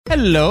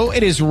Hello,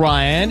 it is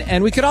Ryan,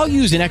 and we could all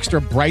use an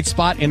extra bright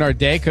spot in our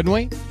day, couldn't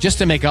we? Just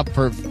to make up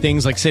for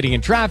things like sitting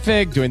in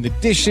traffic, doing the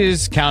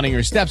dishes, counting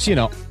your steps, you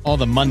know, all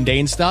the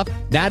mundane stuff.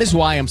 That is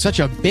why I'm such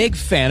a big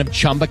fan of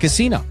Chumba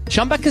Casino.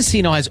 Chumba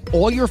Casino has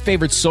all your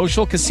favorite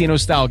social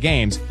casino-style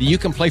games that you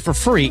can play for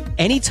free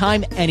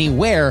anytime,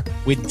 anywhere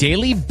with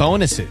daily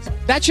bonuses.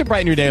 That should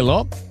brighten your day a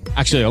little.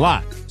 Actually, a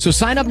lot. So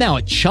sign up now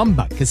at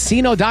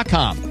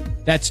ChumbaCasino.com.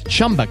 That's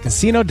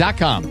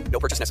ChumbaCasino.com. No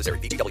purchase necessary.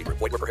 VGW Group.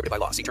 Void where prohibited by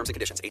law. See terms and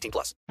conditions. 18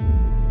 plus.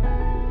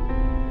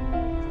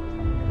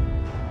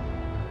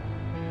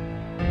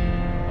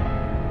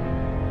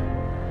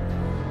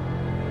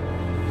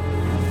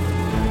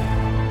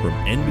 From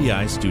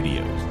NBI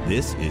Studios,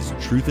 this is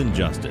Truth and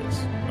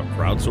Justice, a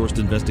crowdsourced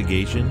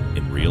investigation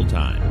in real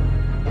time.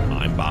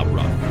 I'm Bob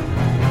Ruff.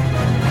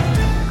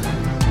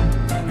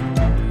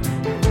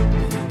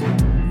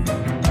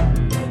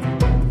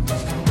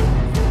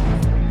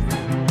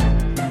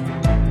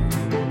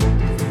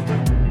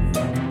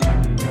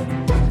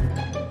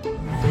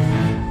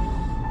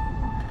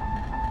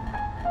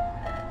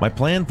 My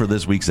plan for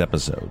this week's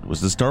episode was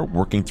to start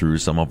working through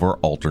some of our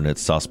alternate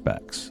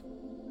suspects.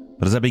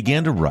 But as I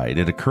began to write,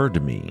 it occurred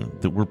to me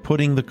that we're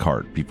putting the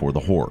cart before the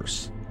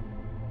horse.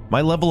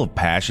 My level of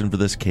passion for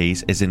this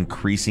case is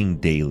increasing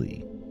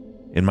daily,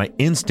 and my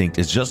instinct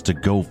is just to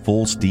go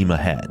full steam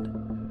ahead.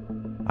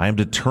 I am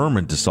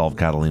determined to solve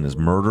Catalina's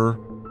murder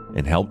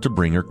and help to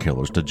bring her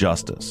killers to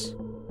justice,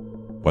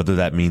 whether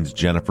that means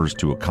Jennifer's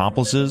two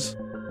accomplices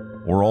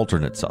or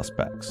alternate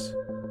suspects.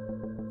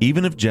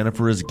 Even if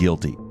Jennifer is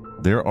guilty,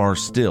 there are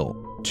still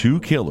two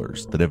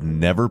killers that have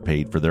never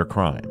paid for their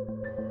crime.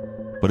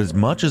 But as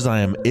much as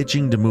I am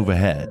itching to move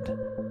ahead,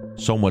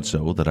 so much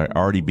so that I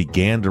already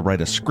began to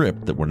write a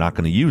script that we're not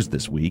going to use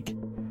this week,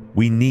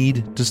 we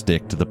need to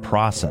stick to the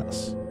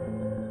process.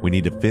 We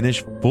need to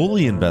finish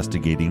fully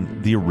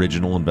investigating the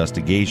original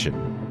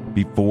investigation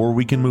before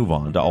we can move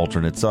on to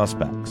alternate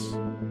suspects.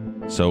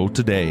 So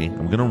today,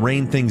 I'm going to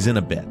rein things in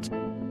a bit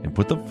and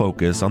put the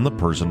focus on the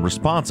person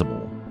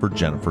responsible for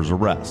Jennifer's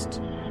arrest,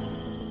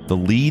 the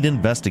lead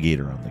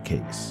investigator on the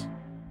case.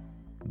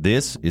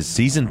 This is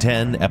Season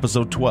 10,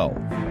 Episode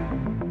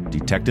 12,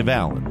 Detective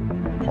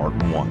Allen, Part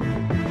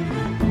 1.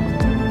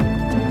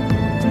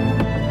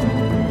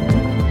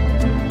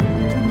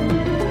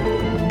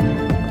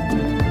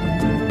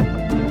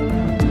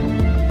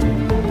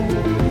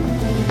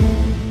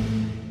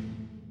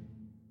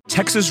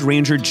 Texas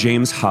Ranger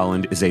James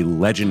Holland is a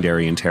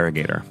legendary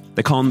interrogator.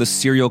 They call him the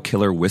serial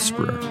killer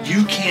whisperer.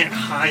 You can't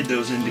hide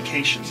those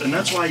indications, and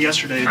that's why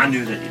yesterday I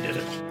knew that you did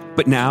it.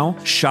 But now,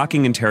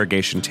 shocking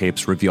interrogation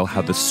tapes reveal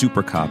how the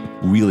super cop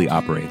really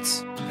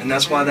operates. And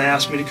that's why they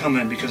asked me to come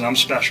in, because I'm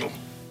special.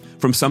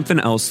 From Something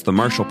Else, The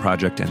Marshall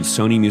Project, and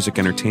Sony Music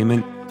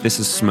Entertainment, this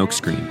is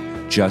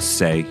Smokescreen. Just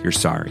say you're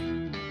sorry.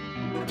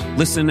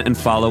 Listen and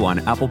follow on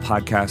Apple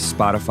Podcasts,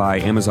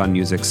 Spotify, Amazon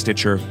Music,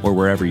 Stitcher, or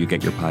wherever you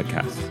get your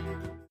podcasts.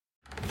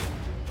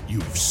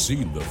 You've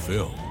seen the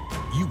film.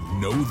 You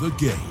know the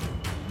game.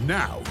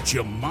 Now,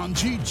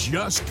 Jumanji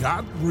just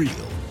got real.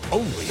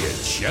 Only in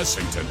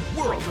Chessington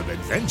World of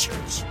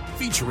Adventures.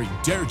 Featuring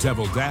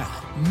Daredevil Dad,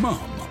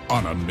 Mom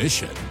on a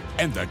mission,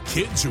 and the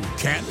kids who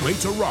can't wait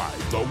to ride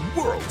the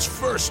world's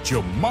first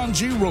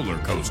Jumanji roller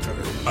coaster.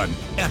 An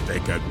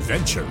epic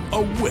adventure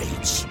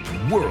awaits.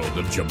 World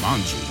of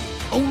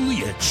Jumanji.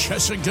 Only at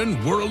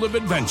Chessington World of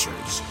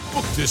Adventures.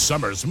 Book this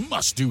summer's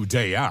must-do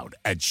day out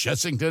at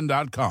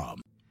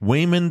Chessington.com.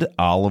 Waymond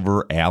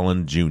Oliver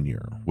Allen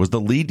Jr. was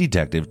the lead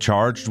detective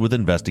charged with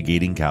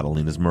investigating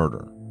Catalina's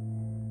murder.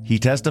 He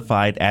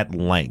testified at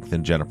length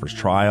in Jennifer's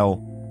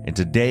trial, and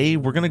today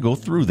we're going to go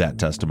through that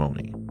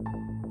testimony.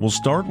 We'll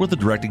start with a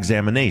direct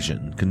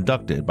examination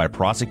conducted by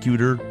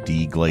prosecutor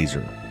Dee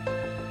Glazer.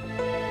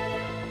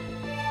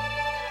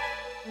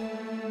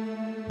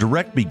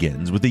 Direct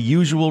begins with the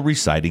usual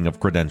reciting of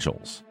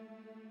credentials.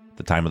 At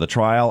the time of the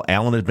trial,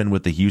 Allen had been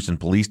with the Houston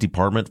Police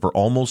Department for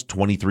almost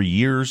 23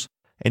 years,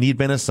 and he had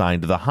been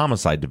assigned to the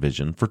Homicide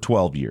Division for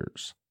 12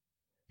 years.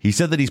 He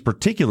said that he's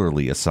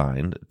particularly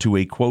assigned to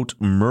a, quote,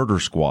 murder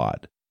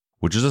squad,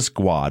 which is a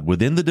squad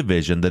within the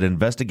division that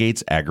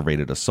investigates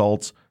aggravated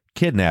assaults,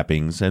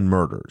 kidnappings, and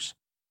murders.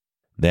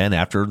 Then,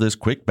 after this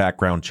quick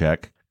background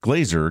check,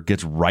 Glazer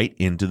gets right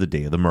into the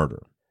day of the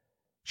murder.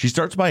 She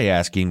starts by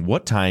asking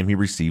what time he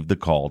received the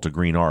call to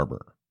Green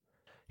Arbor.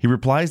 He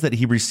replies that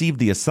he received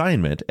the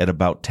assignment at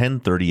about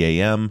 10:30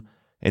 a.m.,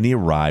 and he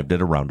arrived at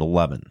around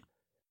 11.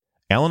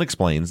 Allen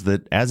explains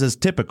that, as is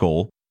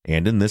typical,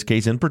 and in this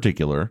case in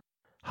particular,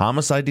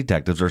 homicide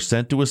detectives are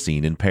sent to a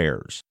scene in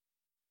pairs.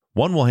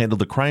 One will handle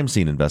the crime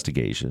scene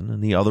investigation,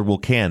 and the other will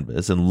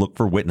canvass and look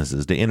for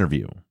witnesses to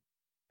interview.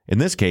 In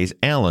this case,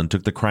 Allen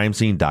took the crime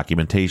scene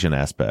documentation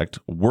aspect,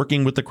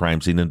 working with the crime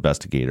scene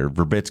investigator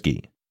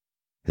Verbitsky.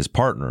 His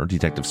partner,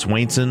 Detective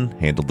Swainson,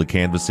 handled the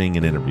canvassing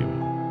and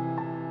interviewing.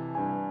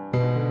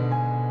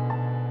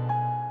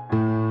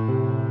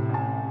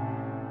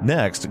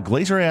 Next,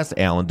 Glazer asked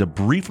Allen to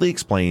briefly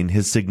explain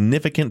his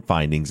significant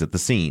findings at the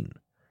scene.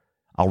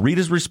 I'll read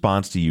his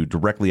response to you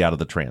directly out of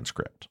the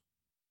transcript.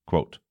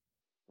 Quote,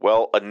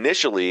 Well,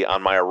 initially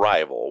on my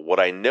arrival, what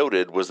I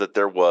noted was that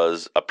there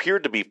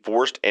appeared to be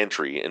forced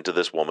entry into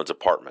this woman's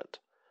apartment.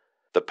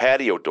 The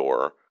patio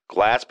door,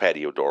 glass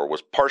patio door,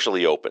 was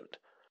partially opened.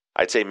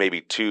 I'd say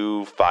maybe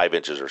 5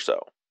 inches or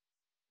so.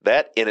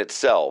 That in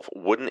itself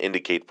wouldn't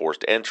indicate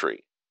forced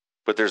entry,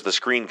 but there's the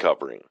screen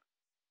covering.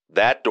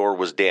 That door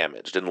was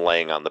damaged and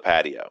laying on the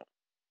patio.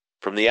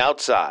 From the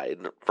outside,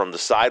 from the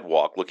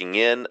sidewalk looking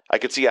in, I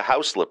could see a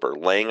house slipper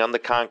laying on the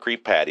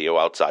concrete patio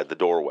outside the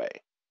doorway.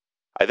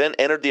 I then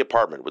entered the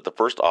apartment with the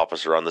first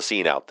officer on the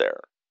scene out there.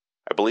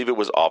 I believe it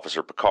was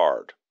Officer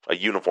Picard, a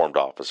uniformed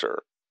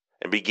officer,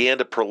 and began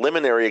a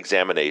preliminary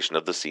examination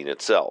of the scene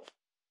itself.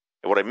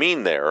 And what I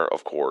mean there,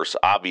 of course,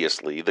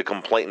 obviously, the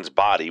complainant's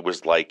body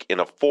was like in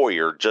a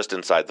foyer just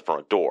inside the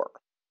front door.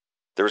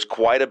 There was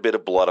quite a bit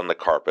of blood on the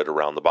carpet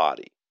around the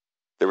body.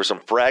 There were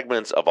some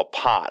fragments of a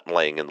pot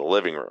laying in the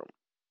living room.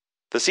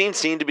 The scene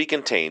seemed to be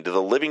contained to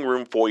the living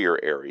room foyer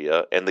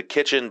area and the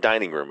kitchen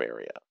dining room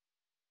area.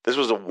 This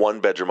was a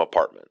one-bedroom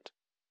apartment.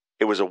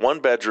 It was a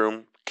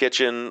one-bedroom,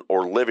 kitchen,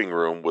 or living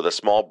room with a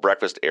small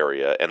breakfast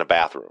area and a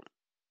bathroom.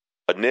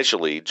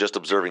 Initially, just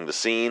observing the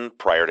scene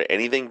prior to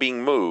anything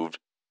being moved,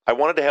 I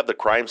wanted to have the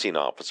crime scene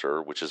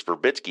officer, which is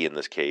Verbitsky in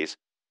this case,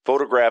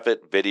 photograph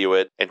it, video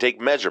it, and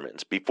take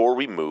measurements before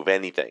we move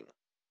anything.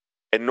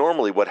 And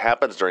normally what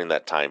happens during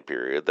that time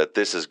period that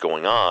this is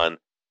going on,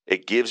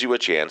 it gives you a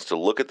chance to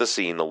look at the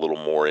scene a little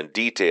more in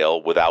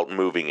detail without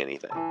moving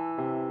anything.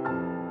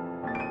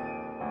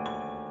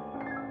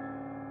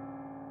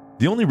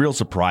 The only real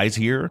surprise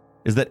here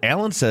is that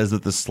Alan says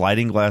that the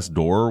sliding glass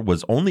door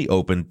was only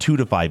open 2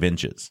 to 5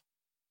 inches.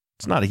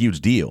 It's not a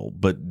huge deal,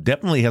 but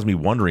definitely has me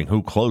wondering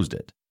who closed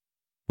it.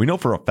 We know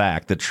for a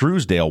fact that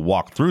Truesdale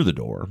walked through the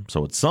door,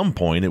 so at some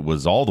point it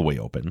was all the way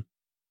open.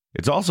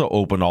 It's also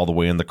open all the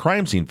way in the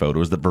crime scene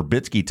photos that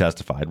Verbitsky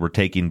testified were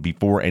taken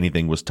before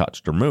anything was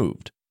touched or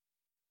moved.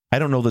 I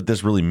don't know that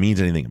this really means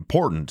anything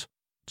important.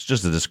 It's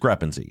just a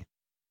discrepancy.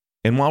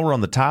 And while we're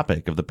on the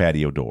topic of the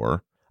patio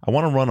door, I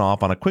want to run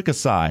off on a quick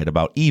aside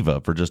about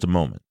Eva for just a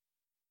moment.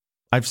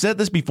 I've said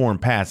this before in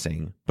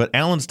passing, but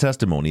Alan's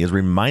testimony has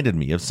reminded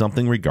me of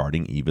something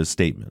regarding Eva's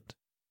statement.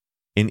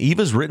 In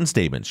Eva's written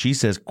statement, she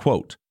says,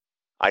 quote,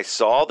 "I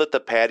saw that the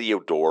patio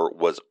door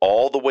was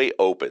all the way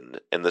opened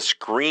and the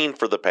screen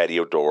for the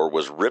patio door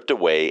was ripped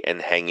away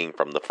and hanging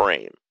from the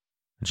frame."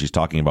 And she's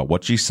talking about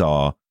what she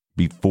saw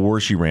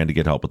before she ran to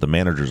get help at the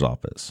manager's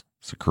office.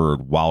 This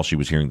occurred while she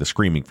was hearing the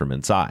screaming from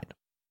inside.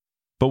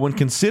 But when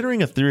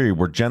considering a theory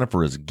where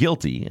Jennifer is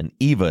guilty and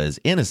Eva is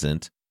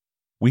innocent,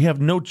 we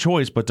have no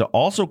choice but to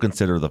also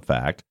consider the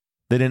fact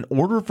that in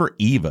order for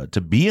Eva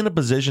to be in a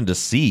position to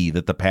see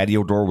that the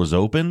patio door was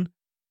open,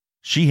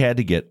 she had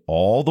to get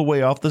all the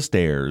way off the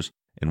stairs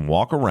and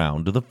walk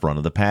around to the front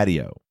of the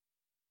patio.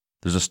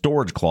 There's a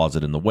storage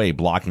closet in the way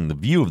blocking the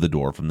view of the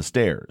door from the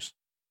stairs.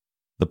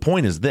 The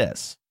point is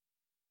this: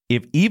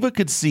 if Eva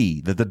could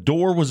see that the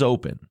door was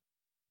open,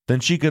 then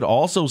she could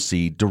also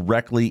see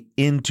directly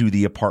into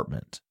the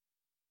apartment.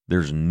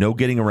 There's no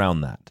getting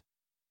around that.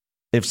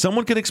 If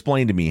someone could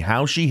explain to me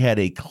how she had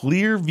a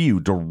clear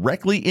view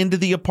directly into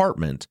the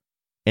apartment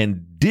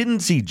and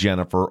didn't see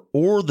Jennifer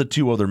or the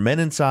 2 other men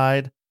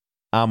inside,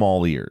 I'm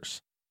all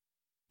ears.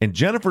 In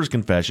Jennifer's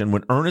confession,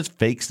 when Ernest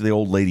fakes the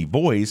old lady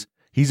voice,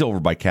 he's over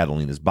by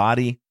Catalina's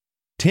body.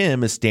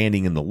 Tim is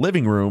standing in the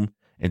living room,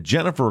 and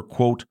Jennifer,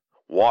 quote,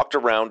 "walked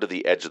around to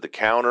the edge of the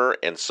counter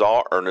and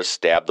saw Ernest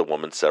stab the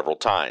woman several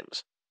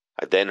times.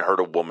 I then heard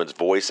a woman's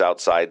voice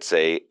outside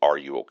say, 'Are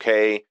you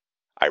okay?'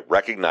 I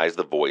recognized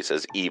the voice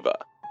as Eva."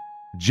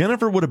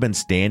 Jennifer would have been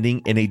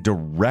standing in a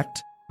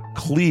direct,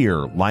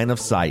 clear line of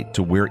sight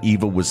to where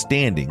Eva was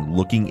standing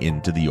looking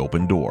into the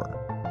open door.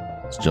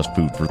 It's just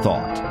food for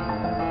thought.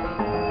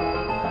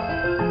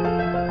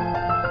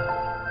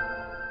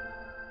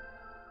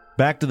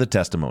 Back to the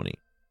testimony.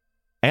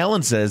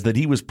 Alan says that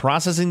he was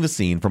processing the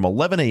scene from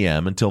 11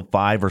 a.m. until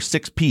 5 or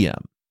 6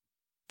 p.m.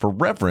 For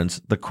reference,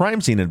 the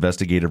crime scene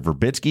investigator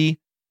Verbitsky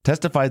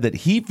testified that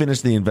he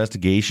finished the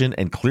investigation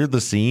and cleared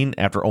the scene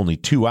after only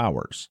 2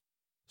 hours.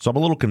 So I'm a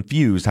little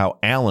confused how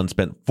Alan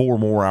spent 4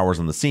 more hours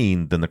on the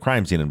scene than the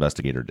crime scene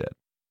investigator did.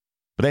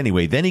 But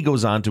anyway, then he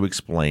goes on to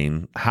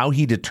explain how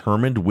he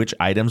determined which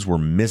items were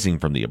missing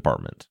from the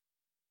apartment.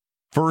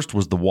 First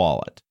was the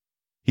wallet.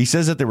 He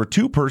says that there were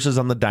 2 purses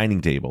on the dining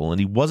table and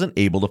he wasn't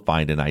able to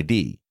find an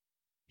ID.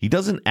 He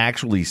doesn't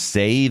actually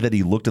say that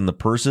he looked in the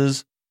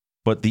purses,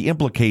 but the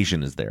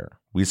implication is there.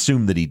 We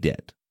assume that he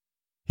did.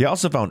 He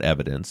also found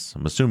evidence,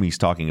 I'm assuming he's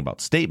talking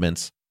about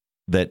statements,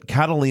 that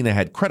Catalina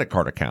had credit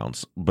card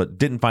accounts but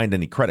didn't find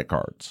any credit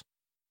cards.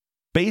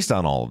 Based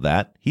on all of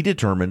that, he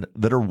determined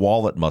that her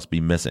wallet must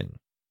be missing.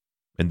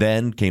 And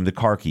then came the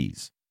car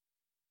keys.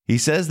 He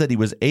says that he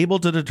was able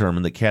to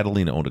determine that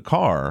Catalina owned a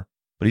car,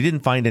 but he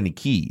didn't find any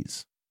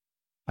keys.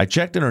 I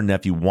checked in her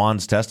nephew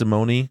Juan's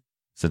testimony,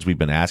 since we've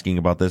been asking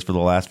about this for the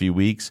last few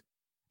weeks,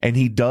 and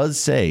he does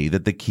say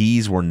that the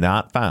keys were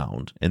not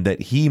found and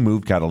that he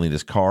moved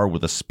Catalina's car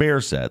with a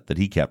spare set that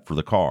he kept for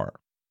the car.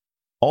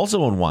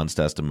 Also in Juan's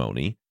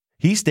testimony,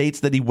 He states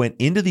that he went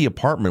into the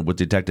apartment with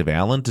Detective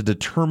Allen to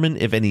determine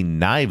if any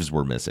knives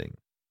were missing.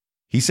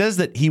 He says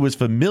that he was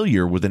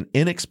familiar with an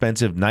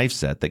inexpensive knife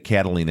set that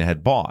Catalina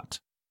had bought,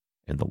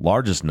 and the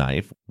largest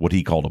knife, what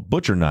he called a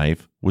butcher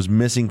knife, was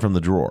missing from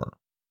the drawer.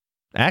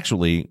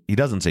 Actually, he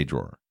doesn't say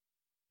drawer.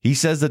 He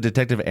says that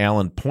Detective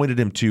Allen pointed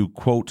him to,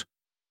 quote,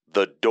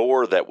 the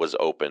door that was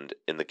opened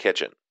in the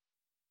kitchen.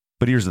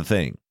 But here's the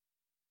thing.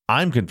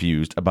 I'm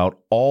confused about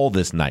all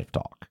this knife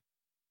talk.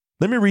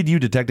 Let me read you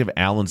Detective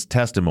Allen's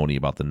testimony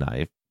about the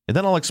knife, and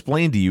then I'll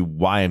explain to you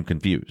why I'm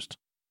confused.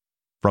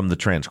 From the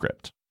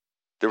transcript.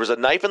 There was a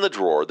knife in the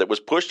drawer that was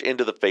pushed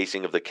into the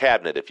facing of the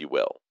cabinet, if you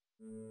will.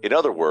 In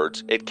other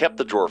words, it kept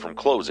the drawer from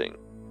closing.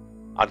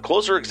 On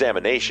closer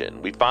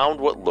examination, we found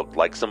what looked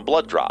like some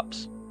blood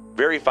drops,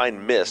 very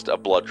fine mist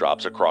of blood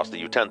drops across the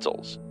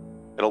utensils,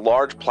 and a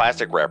large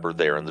plastic wrapper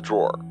there in the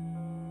drawer.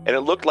 And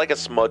it looked like a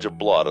smudge of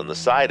blood on the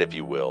side, if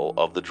you will,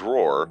 of the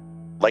drawer,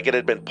 like it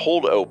had been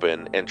pulled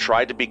open and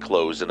tried to be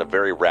closed in a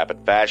very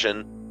rapid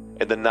fashion,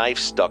 and the knife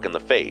stuck in the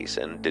face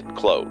and didn't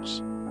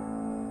close.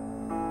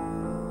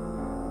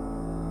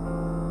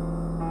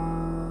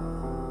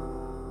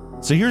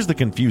 So here's the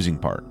confusing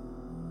part.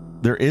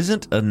 There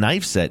isn't a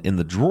knife set in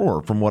the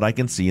drawer from what I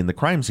can see in the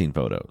crime scene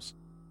photos.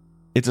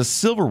 It's a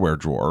silverware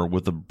drawer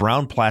with a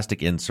brown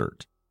plastic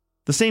insert,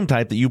 the same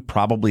type that you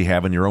probably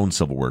have in your own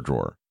silverware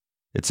drawer.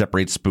 It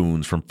separates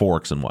spoons from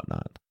forks and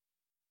whatnot.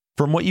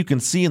 From what you can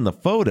see in the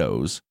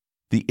photos,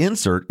 the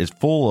insert is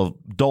full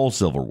of dull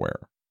silverware,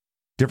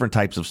 different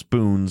types of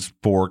spoons,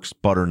 forks,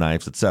 butter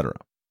knives, etc.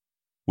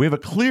 We have a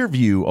clear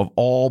view of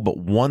all but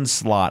one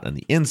slot in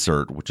the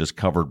insert, which is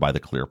covered by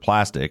the clear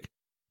plastic,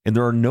 and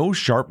there are no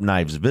sharp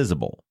knives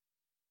visible.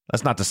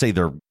 That's not to say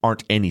there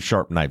aren't any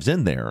sharp knives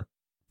in there,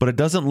 but it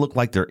doesn't look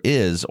like there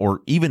is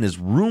or even is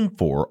room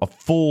for a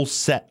full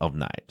set of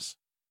knives.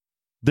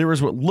 There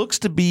is what looks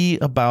to be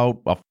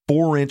about a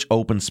 4-inch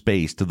open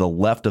space to the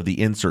left of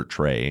the insert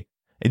tray,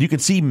 and you can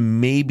see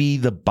maybe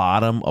the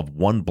bottom of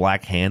one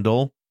black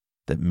handle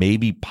that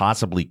maybe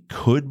possibly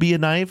could be a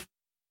knife,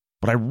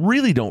 but I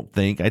really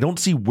don't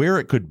see where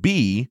it could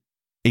be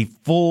a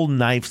full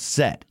knife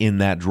set in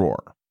that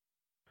drawer.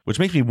 Which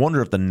makes me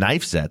wonder if the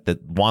knife set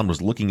that Juan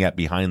was looking at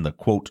behind the,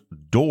 quote,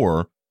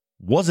 door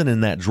wasn't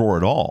in that drawer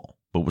at all,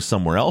 but was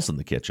somewhere else in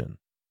the kitchen.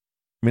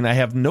 I mean, I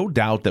have no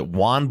doubt that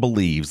Juan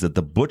believes that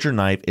the butcher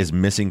knife is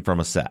missing from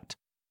a set.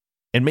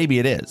 And maybe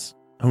it is.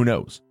 Who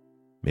knows?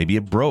 Maybe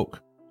it broke.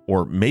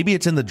 Or maybe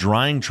it's in the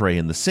drying tray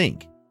in the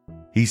sink.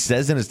 He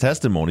says in his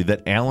testimony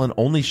that Allen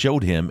only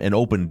showed him an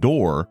open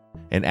door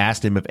and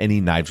asked him if any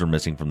knives were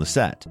missing from the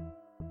set.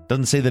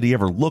 Doesn't say that he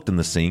ever looked in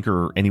the sink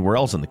or anywhere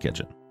else in the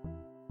kitchen.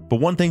 But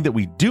one thing that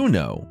we do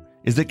know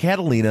is that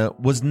Catalina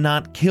was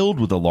not killed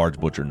with a large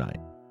butcher knife.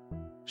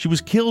 She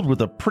was killed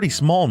with a pretty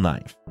small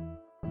knife.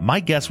 My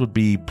guess would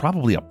be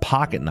probably a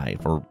pocket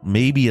knife or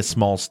maybe a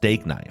small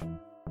steak knife.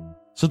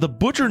 So the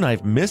butcher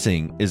knife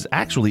missing is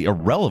actually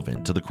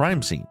irrelevant to the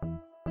crime scene,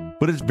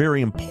 but it's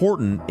very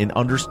important in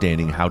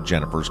understanding how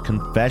Jennifer's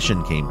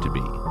confession came to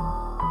be.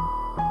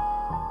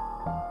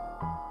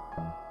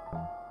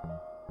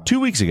 2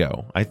 weeks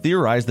ago, I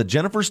theorized that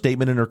Jennifer's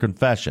statement in her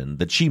confession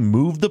that she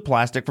moved the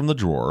plastic from the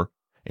drawer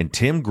and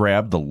Tim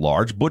grabbed the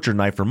large butcher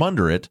knife from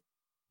under it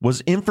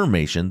was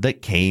information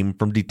that came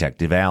from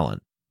Detective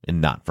Allen and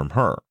not from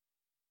her.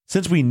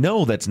 Since we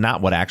know that's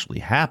not what actually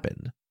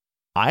happened,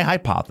 I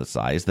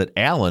hypothesized that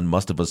Allen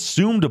must have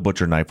assumed a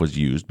butcher knife was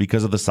used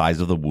because of the size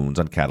of the wounds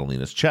on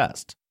Catalina's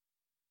chest.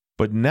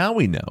 But now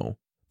we know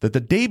that the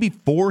day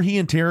before he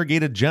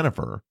interrogated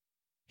Jennifer,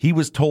 he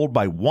was told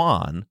by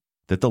Juan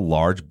that the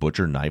large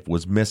butcher knife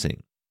was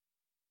missing.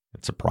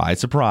 And surprise,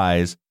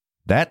 surprise,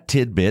 that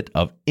tidbit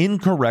of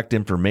incorrect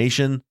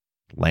information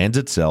lands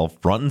itself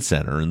front and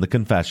center in the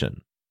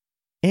confession.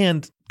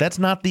 And that's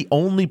not the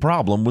only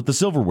problem with the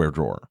silverware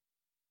drawer.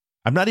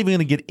 I'm not even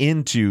going to get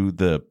into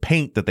the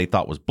paint that they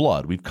thought was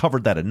blood. We've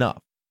covered that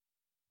enough.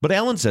 But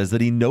Allen says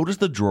that he noticed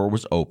the drawer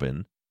was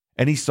open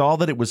and he saw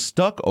that it was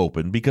stuck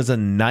open because a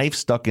knife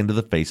stuck into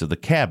the face of the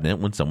cabinet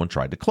when someone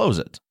tried to close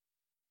it.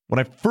 When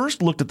I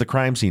first looked at the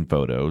crime scene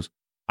photos,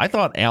 I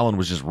thought Allen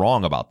was just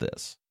wrong about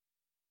this.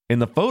 In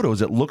the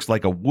photos, it looks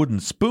like a wooden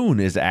spoon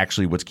is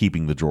actually what's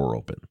keeping the drawer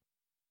open.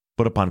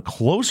 But upon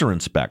closer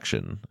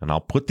inspection, and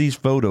I'll put these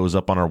photos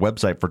up on our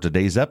website for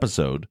today's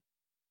episode,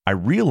 I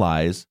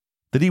realize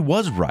that he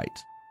was right.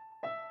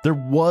 There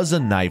was a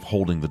knife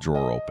holding the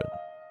drawer open.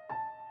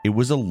 It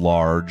was a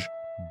large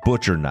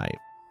butcher knife,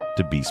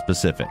 to be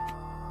specific.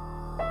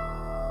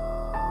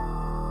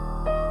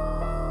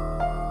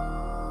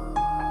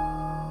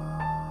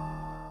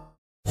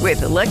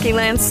 With the Lucky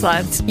Land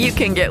Slots, you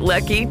can get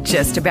lucky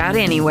just about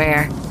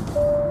anywhere.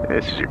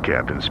 This is your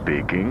captain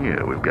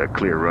speaking. We've got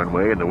clear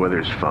runway and the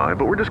weather's fine,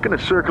 but we're just going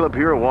to circle up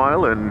here a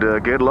while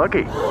and get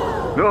lucky.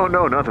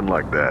 No, nothing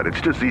like that. It's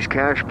just these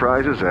cash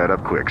prizes add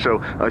up quick. So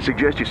I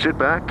suggest you sit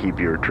back, keep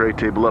your tray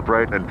table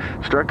upright, and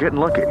start getting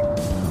lucky.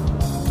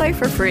 Play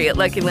for free at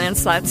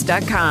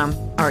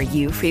LuckyLandSlots.com. Are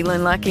you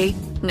feeling lucky?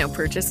 No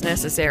purchase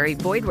necessary.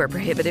 Void where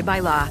prohibited by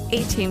law.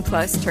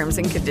 18+ terms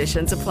and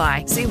conditions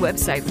apply. See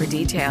website for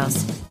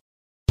details.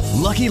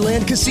 Lucky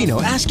Land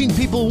Casino, asking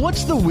people,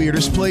 what's the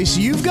weirdest place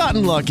you've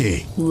gotten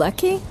lucky?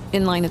 Lucky?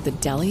 In line at the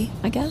deli,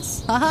 I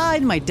guess? Aha,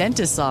 in my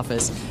dentist's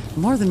office.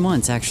 More than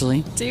once,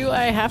 actually. Do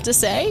I have to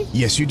say?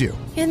 Yes, you do.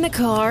 In the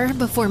car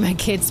before my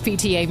kids'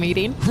 PTA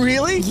meeting.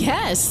 Really?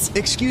 Yes.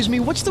 Excuse me,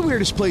 what's the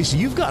weirdest place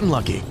you've gotten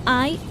lucky?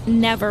 I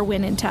never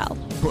win and tell.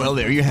 Well,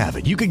 there you have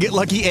it. You can get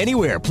lucky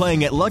anywhere,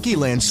 playing at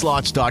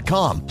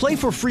LuckyLandSlots.com. Play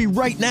for free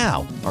right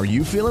now. Are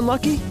you feeling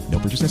lucky? No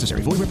purchase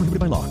necessary. Void where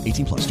prohibited by law.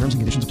 18+. Terms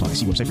and conditions apply.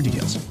 See website for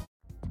details.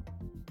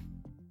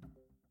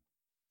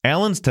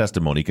 Alan's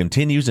testimony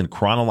continues in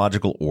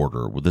chronological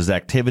order with his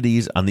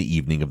activities on the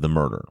evening of the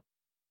murder.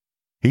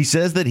 He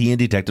says that he and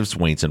Detective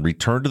Swainson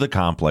returned to the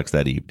complex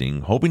that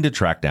evening, hoping to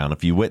track down a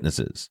few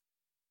witnesses.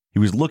 He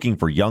was looking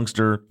for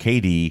Youngster,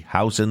 KD,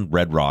 Howson,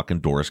 Red Rock,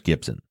 and Doris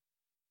Gibson.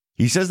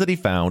 He says that he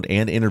found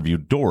and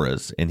interviewed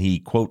Doris, and he,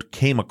 quote,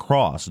 came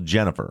across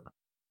Jennifer.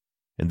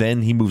 And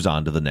then he moves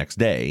on to the next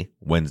day,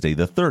 Wednesday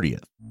the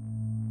 30th,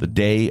 the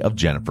day of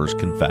Jennifer's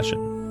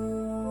confession.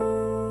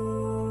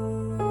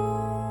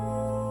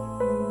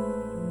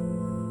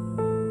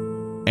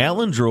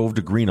 Alan drove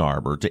to Green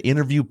Arbor to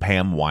interview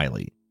Pam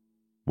Wiley.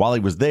 While he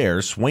was there,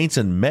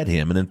 Swainson met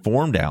him and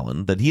informed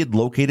Alan that he had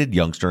located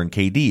Youngster and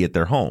KD at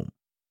their home.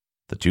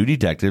 The two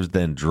detectives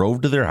then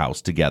drove to their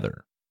house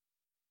together.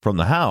 From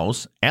the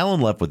house,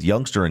 Alan left with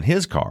Youngster in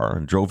his car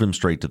and drove him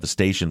straight to the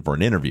station for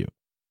an interview.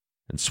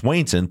 And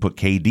Swainson put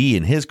KD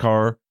in his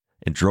car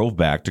and drove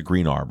back to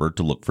Green Arbor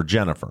to look for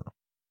Jennifer.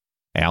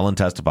 Alan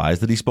testifies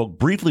that he spoke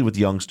briefly with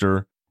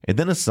Youngster and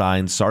then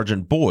assigned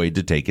Sergeant Boyd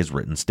to take his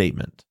written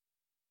statement.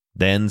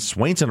 Then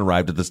Swainson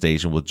arrived at the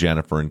station with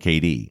Jennifer and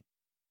KD.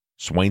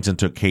 Swainson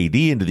took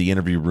KD into the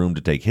interview room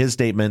to take his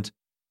statement,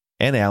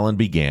 and Alan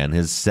began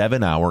his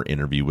 7-hour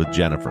interview with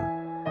Jennifer.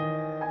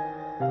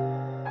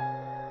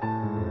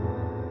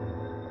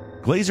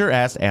 Glazer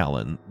asked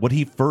Alan what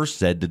he first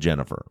said to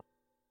Jennifer.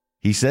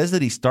 He says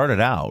that he started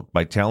out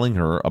by telling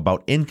her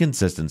about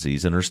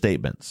inconsistencies in her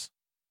statements.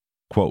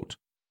 Quote,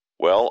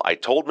 "Well, I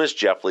told Miss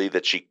Jeffley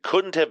that she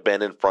couldn't have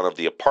been in front of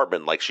the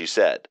apartment like she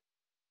said.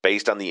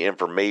 Based on the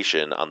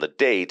information on the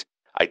date,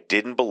 I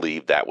didn't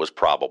believe that was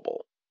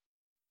probable."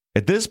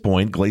 At this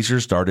point,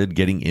 Glazer started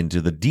getting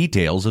into the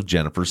details of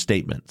Jennifer's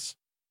statements,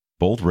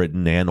 both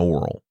written and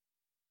oral.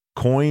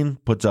 Coyne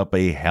puts up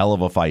a hell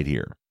of a fight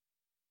here.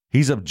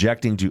 He's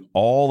objecting to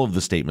all of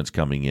the statements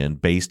coming in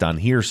based on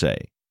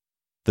hearsay.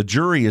 The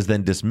jury is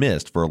then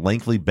dismissed for a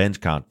lengthy bench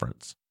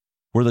conference,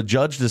 where the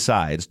judge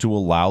decides to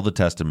allow the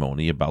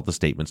testimony about the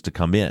statements to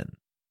come in.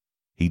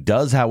 He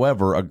does,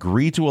 however,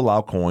 agree to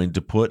allow Coyne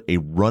to put a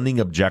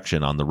running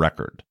objection on the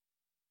record.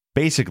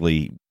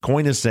 Basically,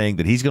 Coyne is saying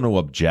that he's going to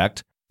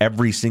object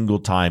every single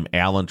time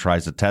Alan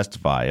tries to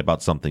testify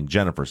about something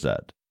Jennifer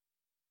said.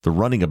 The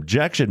running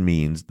objection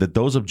means that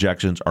those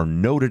objections are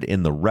noted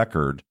in the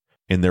record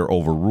and they're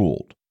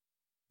overruled.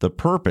 The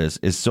purpose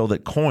is so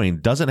that Coyne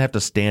doesn't have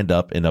to stand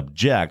up and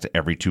object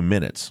every 2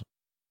 minutes,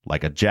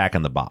 like a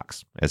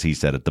jack-in-the-box, as he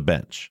said at the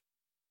bench.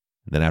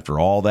 And then after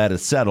all that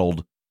is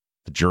settled,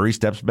 the jury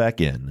steps back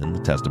in and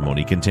the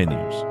testimony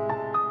continues.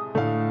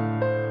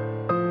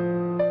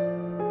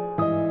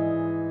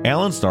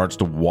 Alan starts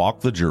to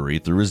walk the jury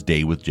through his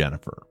day with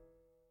Jennifer.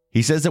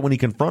 He says that when he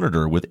confronted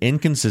her with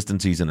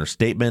inconsistencies in her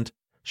statement,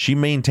 she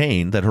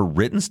maintained that her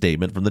written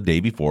statement from the day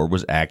before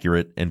was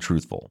accurate and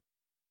truthful.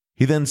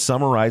 He then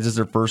summarizes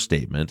her first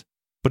statement,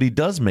 but he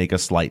does make a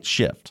slight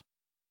shift.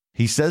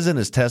 He says in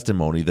his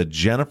testimony that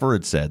Jennifer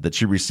had said that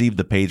she received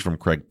the page from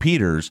Craig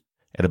Peters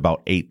at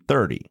about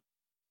 8:30.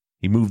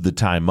 He moved the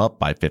time up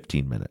by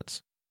 15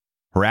 minutes.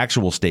 Her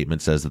actual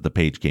statement says that the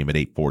page came at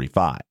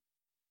 8:45.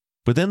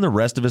 But then the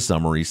rest of his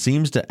summary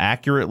seems to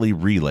accurately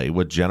relay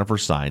what Jennifer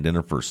signed in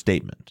her first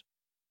statement.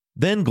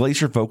 Then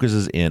Glazer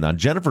focuses in on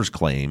Jennifer's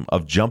claim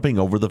of jumping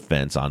over the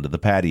fence onto the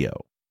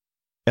patio.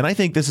 And I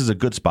think this is a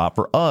good spot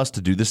for us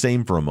to do the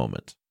same for a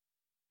moment.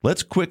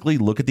 Let's quickly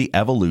look at the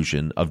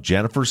evolution of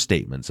Jennifer's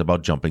statements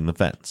about jumping the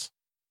fence.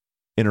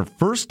 In her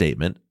first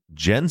statement,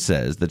 Jen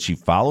says that she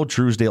followed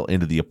Truesdale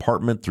into the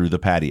apartment through the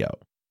patio.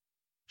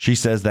 She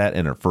says that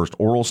in her first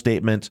oral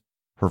statement,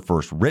 her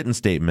first written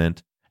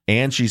statement,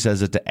 and she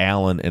says it to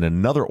Alan in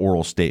another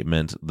oral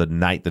statement the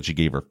night that she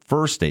gave her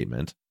first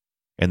statement.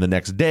 And the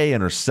next day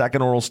in her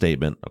second oral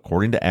statement,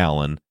 according to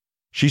Alan,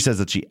 she says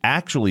that she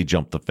actually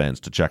jumped the fence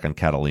to check on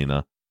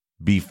Catalina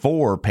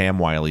before Pam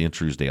Wiley and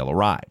Truesdale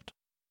arrived.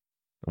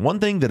 And one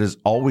thing that has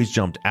always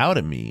jumped out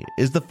at me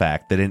is the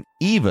fact that in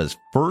Eva's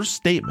first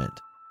statement,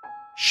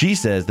 she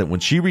says that when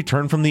she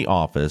returned from the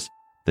office,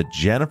 that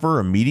Jennifer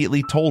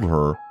immediately told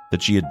her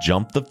that she had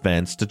jumped the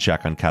fence to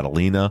check on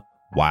Catalina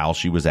while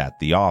she was at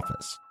the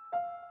office.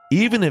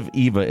 Even if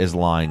Eva is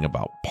lying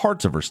about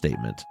parts of her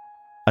statement,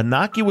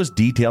 innocuous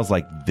details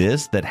like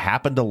this that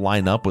happen to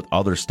line up with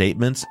other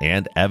statements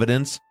and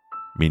evidence,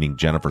 meaning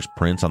Jennifer's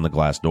prints on the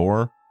glass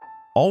door,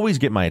 always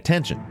get my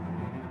attention.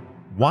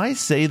 Why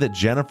say that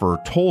Jennifer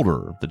told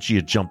her that she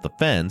had jumped the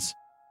fence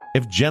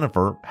if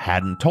Jennifer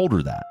hadn't told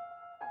her that?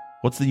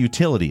 What's the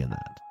utility in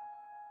that?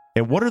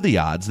 And what are the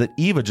odds that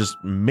Eva just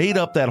made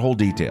up that whole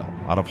detail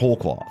out of whole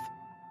cloth?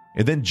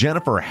 And then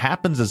Jennifer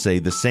happens to say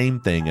the same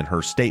thing in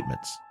her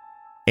statements.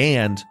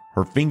 And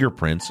her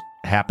fingerprints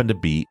happen to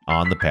be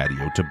on the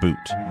patio to boot.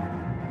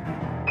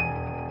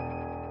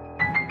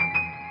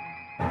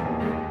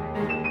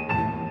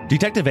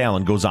 Detective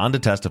Allen goes on to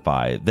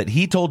testify that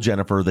he told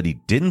Jennifer that he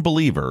didn't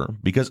believe her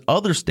because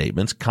other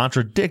statements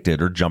contradicted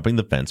her jumping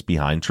the fence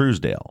behind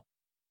Truesdale.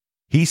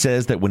 He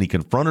says that when he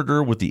confronted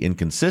her with the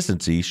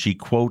inconsistency, she,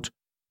 quote,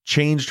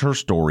 changed her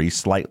story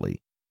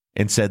slightly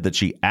and said that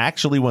she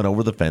actually went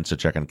over the fence to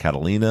check on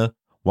Catalina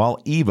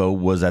while Eva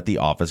was at the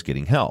office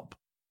getting help,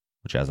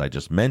 which, as I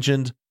just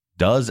mentioned,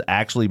 does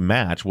actually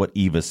match what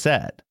Eva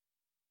said.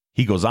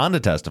 He goes on to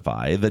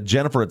testify that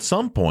Jennifer at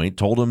some point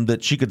told him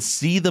that she could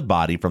see the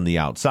body from the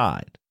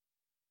outside.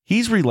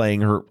 He's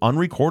relaying her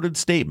unrecorded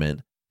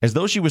statement as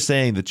though she was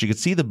saying that she could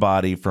see the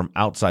body from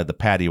outside the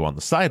patio on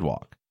the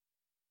sidewalk.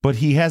 But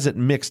he has it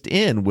mixed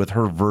in with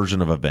her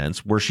version of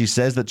events where she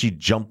says that she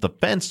jumped the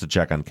fence to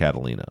check on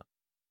Catalina.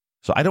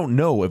 So I don't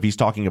know if he's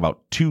talking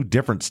about two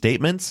different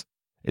statements.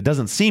 It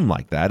doesn't seem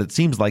like that. It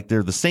seems like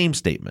they're the same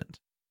statement.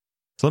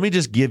 So let me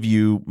just give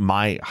you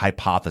my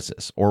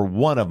hypothesis, or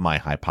one of my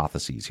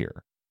hypotheses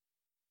here.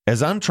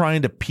 As I'm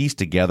trying to piece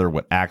together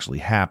what actually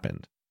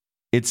happened,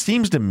 it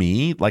seems to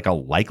me like a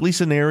likely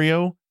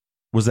scenario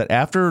was that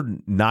after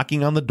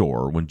knocking on the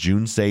door when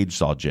June Sage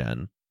saw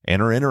Jen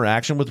and her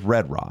interaction with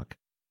Red Rock,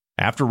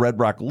 after Red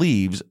Rock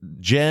leaves,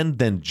 Jen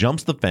then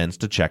jumps the fence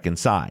to check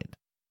inside.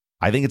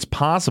 I think it's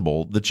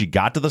possible that she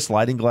got to the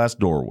sliding glass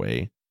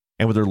doorway,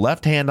 and with her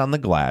left hand on the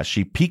glass,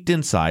 she peeked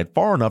inside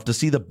far enough to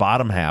see the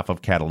bottom half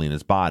of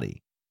Catalina's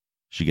body.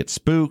 She gets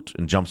spooked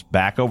and jumps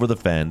back over the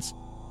fence,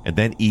 and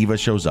then Eva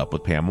shows up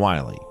with Pam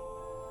Wiley.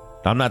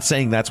 Now, I'm not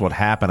saying that's what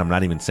happened. I'm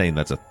not even saying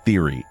that's a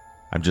theory.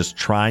 I'm just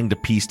trying to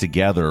piece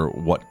together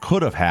what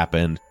could have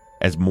happened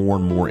as more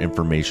and more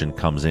information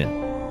comes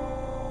in.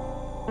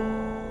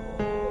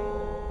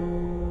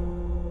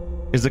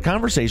 As the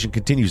conversation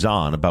continues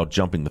on about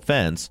jumping the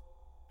fence,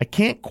 I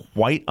can't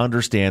quite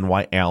understand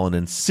why Allen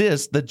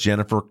insists that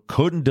Jennifer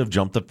couldn't have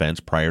jumped the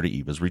fence prior to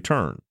Eva's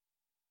return.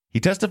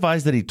 He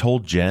testifies that he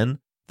told Jen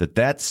that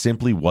that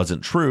simply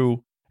wasn't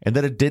true and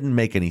that it didn't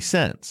make any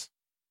sense.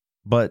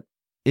 But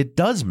it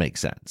does make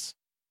sense.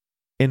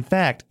 In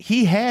fact,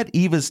 he had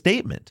Eva's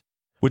statement,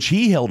 which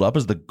he held up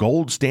as the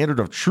gold standard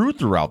of truth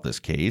throughout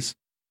this case,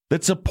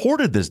 that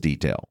supported this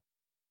detail.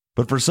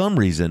 But for some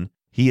reason,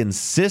 he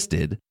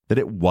insisted that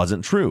it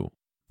wasn't true,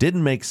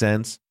 didn't make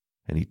sense,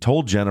 and he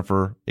told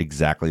Jennifer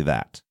exactly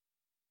that.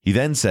 He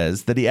then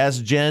says that he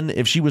asked Jen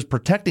if she was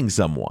protecting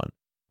someone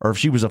or if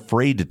she was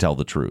afraid to tell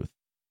the truth.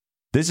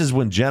 This is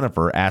when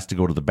Jennifer asked to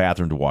go to the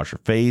bathroom to wash her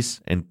face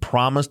and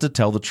promised to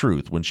tell the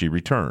truth when she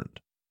returned.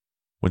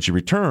 When she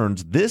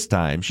returns, this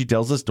time she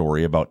tells the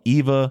story about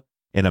Eva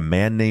and a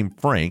man named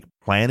Frank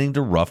planning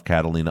to rough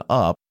Catalina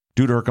up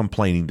due to her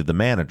complaining to the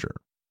manager.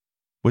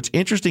 What's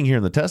interesting here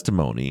in the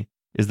testimony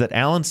is that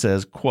Allen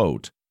says,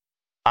 quote,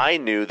 I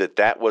knew that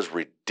that was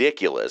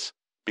ridiculous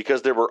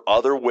because there were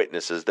other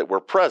witnesses that were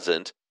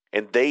present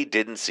and they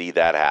didn't see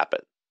that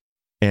happen.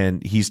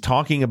 And he's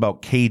talking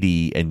about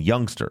KD and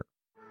Youngster.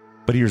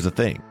 But here's the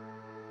thing.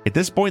 At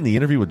this point in the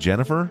interview with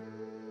Jennifer,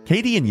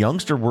 KD and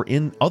Youngster were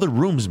in other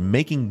rooms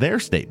making their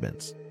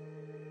statements.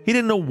 He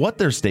didn't know what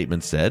their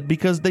statements said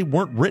because they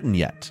weren't written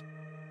yet.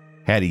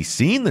 Had he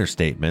seen their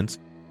statements,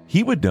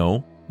 he would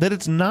know that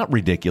it's not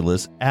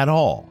ridiculous at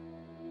all.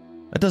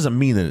 That doesn't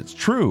mean that it's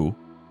true,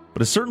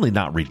 but it's certainly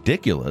not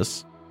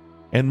ridiculous,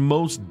 and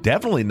most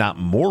definitely not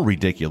more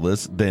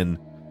ridiculous than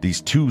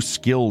these two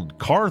skilled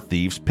car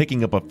thieves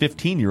picking up a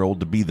 15-year-old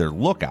to be their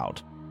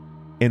lookout.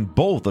 In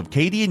both of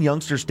KD and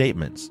Youngster's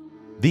statements,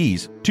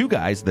 these two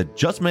guys that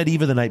just met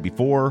Eva the night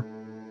before,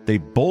 they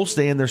both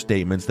say in their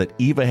statements that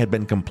Eva had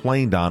been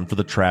complained on for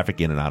the traffic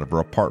in and out of her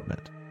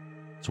apartment.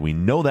 So we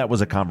know that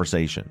was a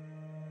conversation.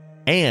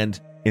 And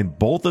in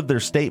both of their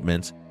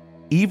statements,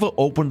 Eva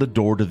opened the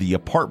door to the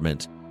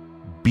apartment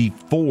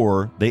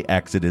before they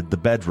exited the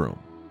bedroom.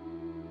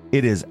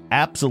 It is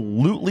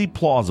absolutely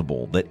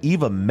plausible that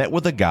Eva met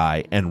with a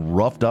guy and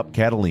roughed up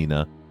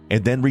Catalina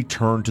and then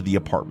returned to the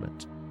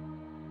apartment.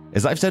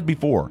 As I've said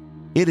before,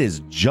 it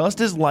is just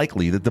as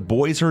likely that the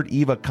boys heard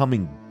Eva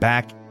coming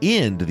back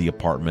into the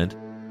apartment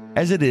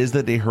as it is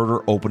that they heard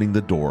her opening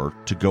the door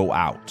to go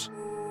out.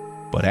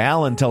 But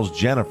Allen tells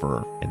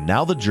Jennifer, and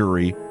now the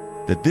jury,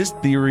 that this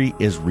theory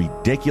is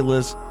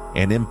ridiculous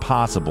and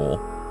impossible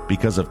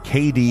because of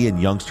KD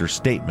and Youngster's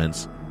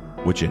statements,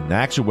 which in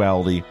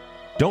actuality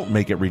don't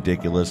make it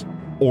ridiculous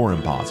or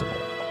impossible.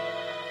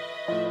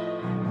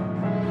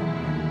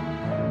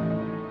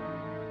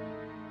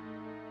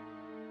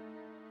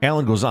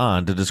 Allen goes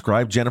on to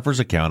describe Jennifer's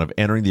account of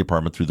entering the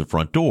apartment through the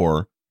front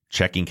door,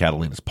 checking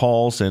Catalina's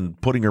pulse, and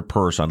putting her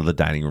purse onto the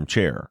dining room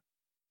chair.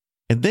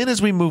 And then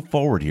as we move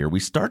forward here, we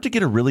start to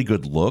get a really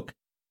good look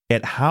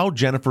at how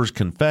Jennifer's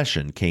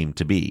confession came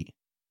to be.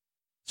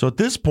 So at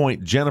this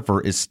point, Jennifer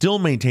is still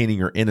maintaining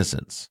her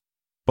innocence,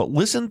 But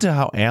listen to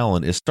how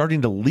Alan is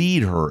starting to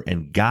lead her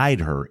and guide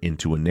her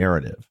into a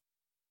narrative.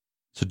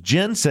 So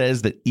Jen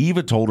says that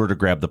Eva told her to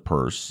grab the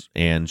purse,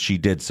 and she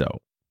did so,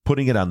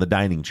 putting it on the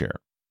dining chair.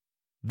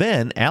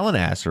 Then Alan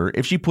asks her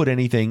if she put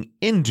anything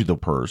into the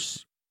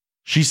purse.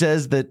 She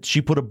says that she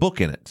put a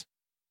book in it.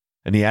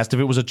 And he asked if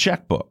it was a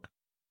checkbook.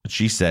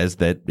 She says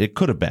that it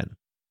could have been.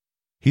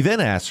 He then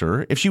asks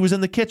her if she was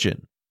in the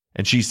kitchen.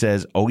 And she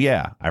says, "Oh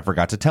yeah, I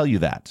forgot to tell you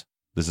that."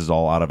 This is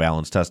all out of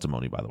Alan's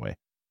testimony, by the way.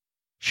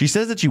 She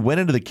says that she went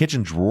into the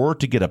kitchen drawer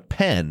to get a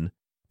pen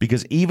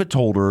because Eva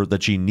told her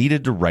that she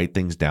needed to write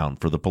things down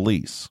for the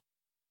police.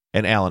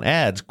 And Alan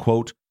adds,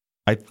 quote,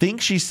 "I think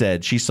she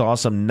said she saw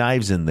some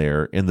knives in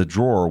there in the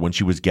drawer when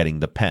she was getting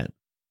the pen."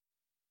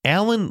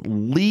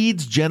 Alan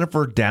leads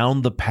Jennifer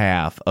down the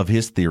path of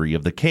his theory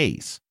of the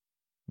case,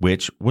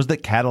 which was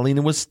that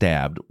Catalina was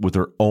stabbed with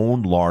her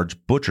own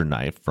large butcher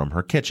knife from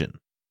her kitchen.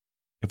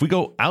 If we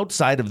go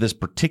outside of this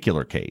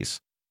particular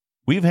case,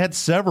 we've had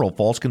several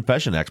false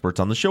confession experts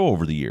on the show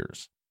over the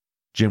years.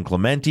 Jim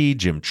Clemente,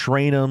 Jim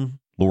Trainum,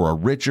 Laura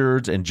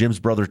Richards, and Jim's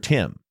brother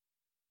Tim.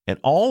 And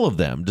all of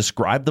them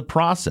describe the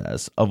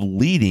process of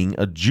leading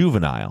a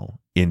juvenile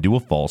into a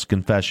false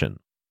confession.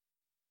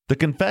 The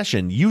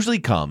confession usually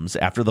comes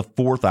after the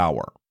 4th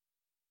hour.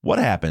 What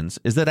happens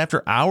is that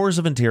after hours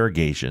of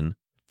interrogation,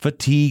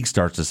 fatigue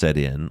starts to set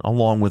in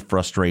along with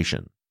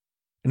frustration.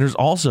 And there's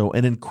also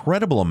an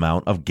incredible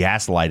amount of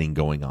gaslighting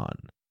going on.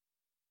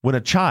 When a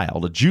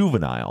child, a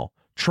juvenile,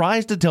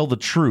 tries to tell the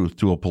truth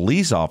to a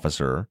police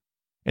officer,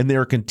 and they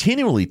are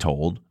continually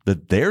told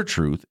that their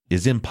truth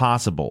is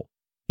impossible,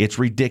 it's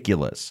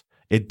ridiculous,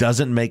 it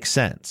doesn't make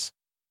sense,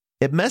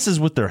 it messes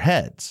with their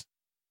heads.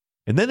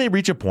 And then they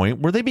reach a point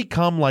where they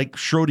become like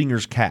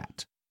Schrodinger's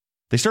cat.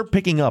 They start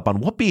picking up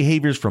on what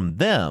behaviors from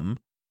them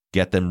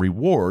get them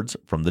rewards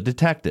from the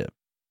detective.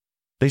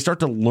 They start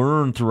to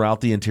learn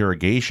throughout the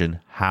interrogation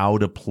how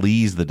to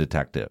please the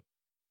detective.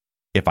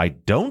 If I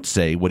don't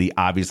say what he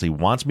obviously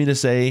wants me to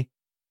say,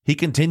 he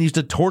continues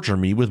to torture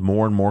me with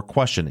more and more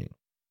questioning.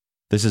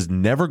 This is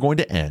never going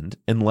to end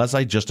unless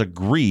I just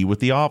agree with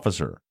the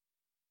officer.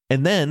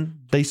 And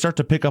then they start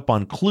to pick up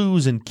on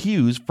clues and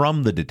cues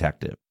from the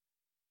detective.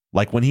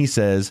 Like when he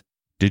says,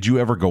 "Did you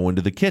ever go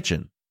into the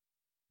kitchen?"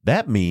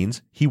 That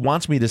means he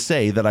wants me to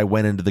say that I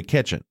went into the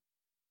kitchen.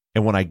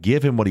 And when I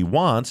give him what he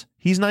wants,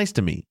 he's nice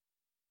to me.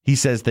 He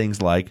says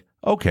things like,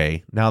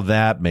 "Okay, now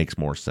that makes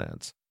more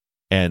sense."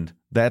 And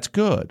 "That's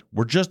good.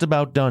 We're just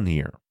about done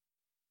here."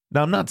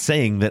 Now, I'm not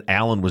saying that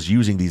Alan was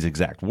using these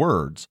exact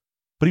words,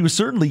 but he was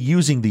certainly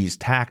using these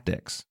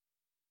tactics.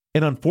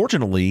 And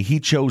unfortunately, he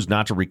chose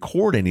not to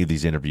record any of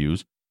these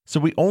interviews, so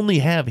we only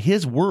have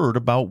his word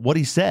about what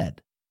he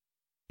said.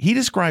 He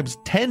describes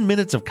 10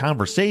 minutes of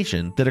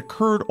conversation that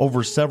occurred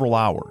over several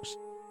hours.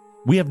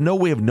 We have no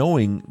way of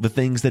knowing the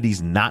things that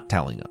he's not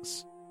telling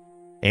us.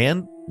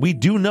 And we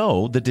do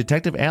know that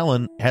Detective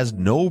Allen has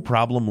no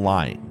problem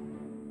lying.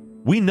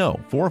 We know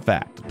for a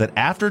fact that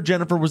after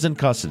Jennifer was in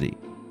custody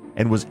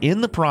and was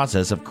in the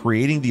process of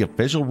creating the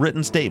official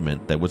written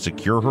statement that would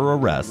secure her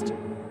arrest,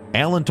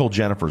 Allen told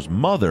Jennifer's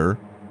mother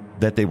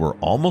that they were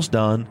almost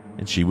done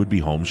and she would be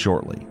home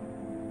shortly.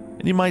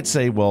 And you might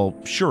say, well,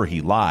 sure,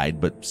 he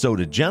lied, but so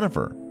did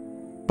Jennifer.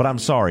 But I'm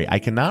sorry, I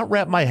cannot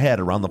wrap my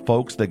head around the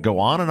folks that go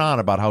on and on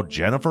about how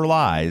Jennifer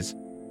lies,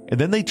 and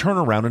then they turn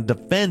around and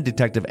defend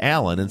Detective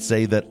Allen and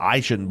say that I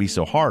shouldn't be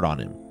so hard on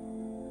him.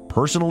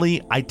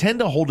 Personally, I tend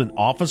to hold an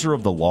officer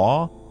of the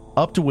law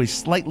up to a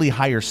slightly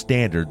higher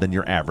standard than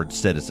your average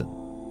citizen.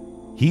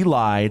 He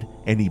lied,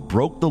 and he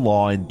broke the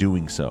law in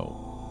doing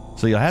so.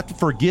 So you'll have to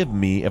forgive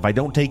me if I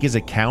don't take his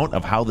account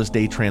of how this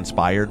day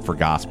transpired for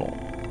gospel.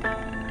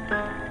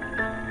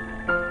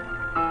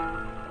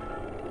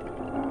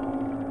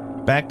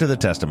 Back to the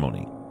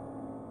testimony.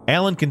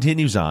 Allen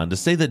continues on to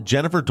say that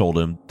Jennifer told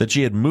him that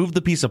she had moved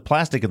the piece of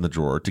plastic in the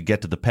drawer to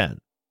get to the pen.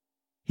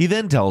 He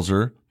then tells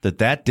her that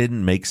that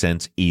didn't make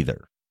sense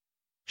either.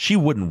 She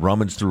wouldn't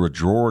rummage through a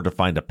drawer to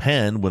find a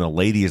pen when a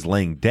lady is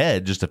laying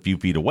dead just a few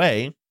feet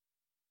away.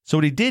 So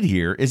what he did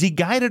here is he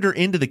guided her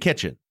into the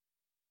kitchen.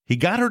 He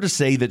got her to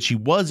say that she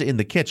was in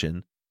the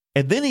kitchen,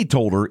 and then he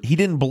told her he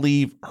didn't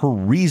believe her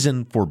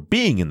reason for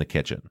being in the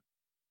kitchen.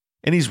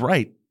 And he's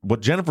right.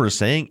 What Jennifer is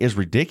saying is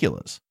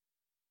ridiculous.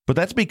 But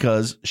that's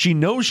because she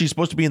knows she's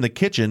supposed to be in the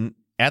kitchen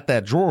at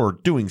that drawer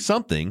doing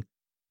something,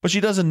 but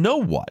she doesn't know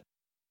what.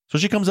 So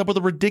she comes up with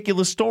a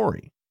ridiculous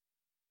story.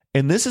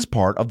 And this is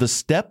part of the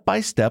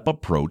step-by-step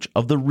approach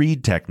of the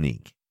Reid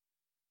technique.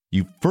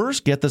 You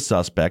first get the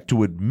suspect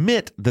to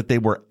admit that they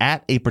were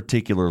at a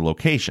particular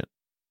location.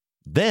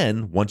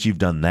 Then, once you've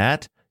done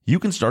that, you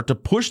can start to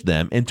push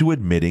them into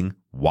admitting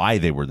why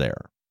they were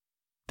there.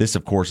 This,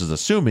 of course, is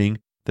assuming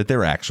that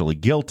they're actually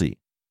guilty.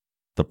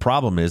 The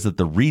problem is that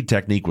the Reid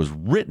technique was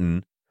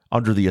written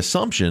under the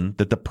assumption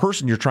that the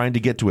person you're trying to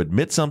get to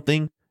admit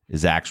something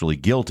is actually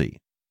guilty.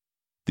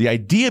 The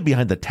idea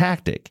behind the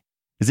tactic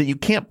is that you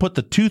can't put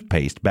the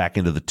toothpaste back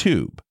into the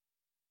tube.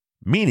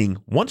 Meaning,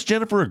 once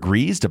Jennifer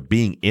agrees to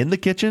being in the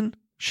kitchen,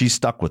 she's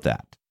stuck with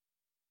that.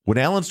 When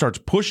Allen starts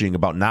pushing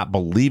about not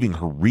believing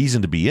her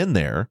reason to be in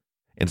there,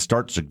 and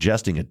starts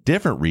suggesting a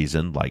different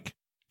reason, like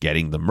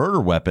getting the murder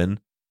weapon,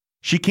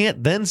 she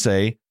can't then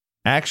say,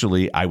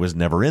 actually, I was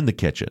never in the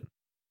kitchen.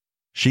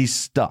 She's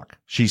stuck.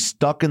 She's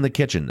stuck in the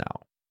kitchen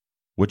now,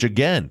 which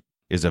again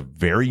is a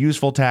very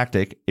useful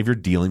tactic if you're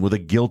dealing with a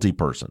guilty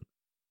person.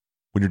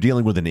 When you're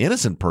dealing with an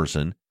innocent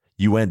person,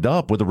 you end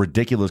up with a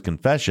ridiculous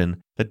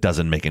confession that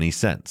doesn't make any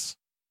sense.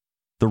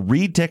 The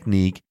Reid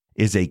technique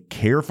is a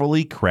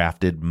carefully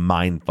crafted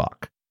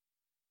mindfuck.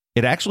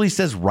 It actually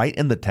says right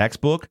in the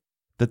textbook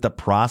that the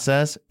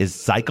process is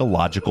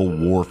psychological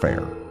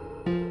warfare.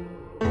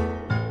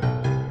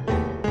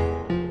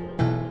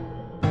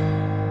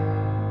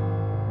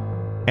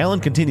 Alan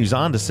continues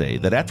on to say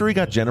that after he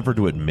got Jennifer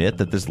to admit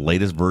that this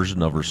latest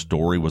version of her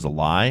story was a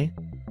lie,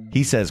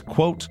 he says,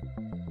 quote,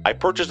 I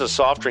purchased a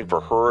soft drink for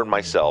her and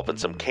myself and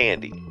some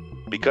candy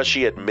because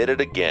she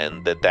admitted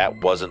again that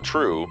that wasn't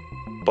true,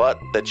 but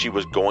that she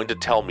was going to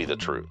tell me the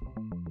truth.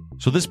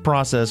 So this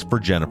process for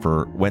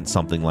Jennifer went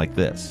something like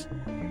this.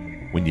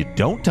 When you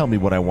don't tell me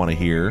what I want to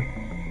hear,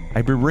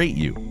 I berate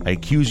you. I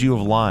accuse you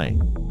of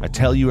lying. I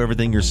tell you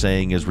everything you're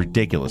saying is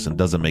ridiculous and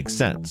doesn't make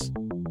sense.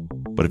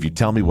 But if you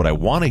tell me what I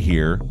want to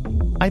hear,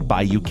 I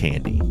buy you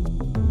candy.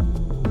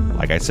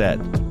 Like I said,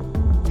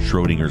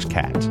 Schrodinger's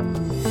cat.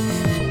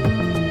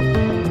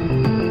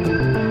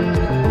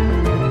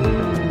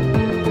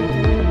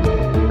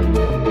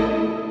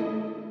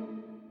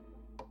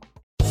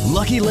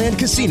 Lucky Land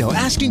Casino,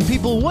 asking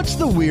people, what's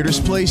the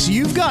weirdest place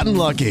you've gotten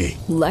lucky?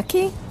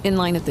 Lucky? In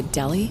line at the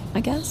deli, I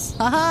guess?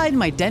 Aha, in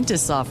my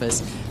dentist's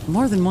office.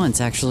 More than once,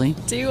 actually.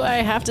 Do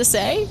I have to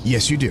say?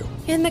 Yes, you do.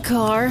 In the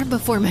car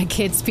before my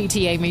kids'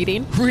 PTA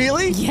meeting.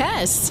 Really?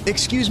 Yes.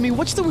 Excuse me,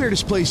 what's the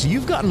weirdest place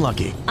you've gotten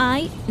lucky?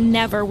 I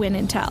never win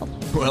and tell.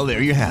 Well,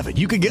 there you have it.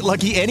 You can get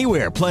lucky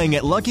anywhere, playing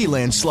at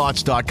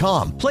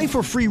LuckyLandSlots.com. Play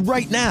for free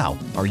right now.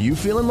 Are you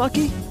feeling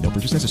lucky? No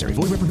purchase necessary.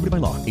 Void where prohibited by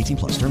law. 18+.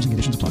 Terms and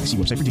conditions apply. See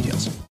website for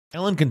details.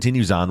 Alan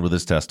continues on with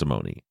his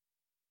testimony.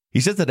 He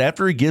says that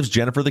after he gives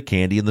Jennifer the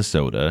candy and the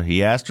soda,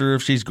 he asked her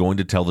if she's going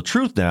to tell the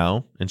truth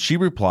now, and she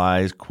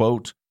replies,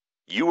 quote,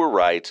 you were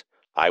right.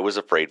 I was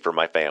afraid for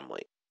my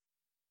family.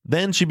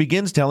 Then she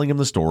begins telling him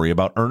the story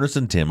about Ernest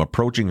and Tim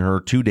approaching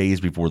her 2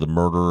 days before the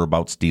murder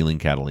about stealing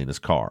Catalina's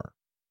car.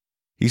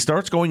 He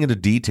starts going into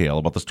detail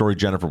about the story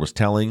Jennifer was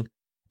telling,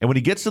 and when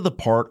he gets to the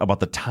part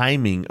about the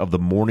timing of the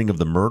morning of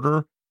the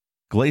murder,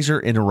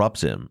 Glazer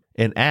interrupts him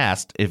and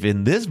asked if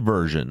in this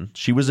version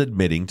she was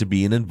admitting to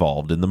being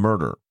involved in the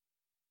murder.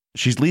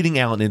 She's leading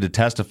Alan into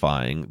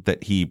testifying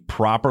that he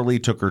properly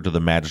took her to the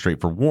magistrate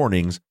for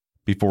warnings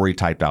before he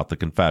typed out the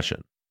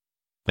confession.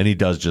 And he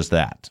does just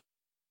that.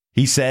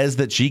 He says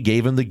that she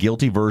gave him the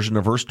guilty version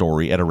of her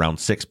story at around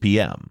 6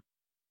 p.m.,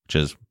 which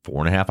is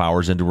 4.5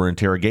 hours into her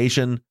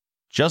interrogation,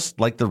 just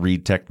like the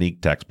Reid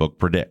technique textbook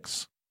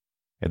predicts.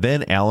 And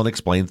then Alan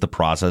explains the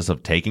process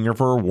of taking her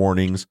for her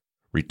warnings,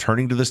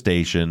 returning to the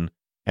station,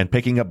 and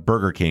picking up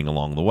Burger King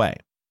along the way.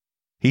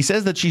 He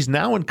says that she's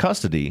now in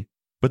custody,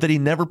 but that he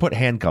never put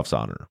handcuffs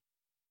on her.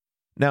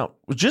 Now,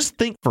 just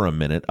think for a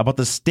minute about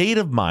the state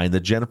of mind that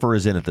Jennifer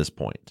is in at this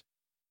point.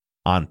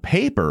 On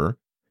paper,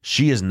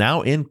 she is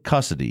now in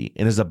custody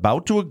and is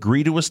about to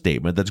agree to a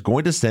statement that's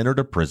going to send her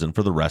to prison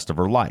for the rest of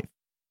her life.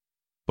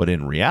 But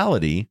in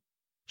reality,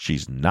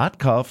 she's not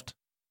cuffed.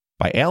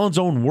 By Alan's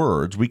own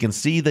words, we can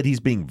see that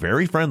he's being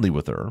very friendly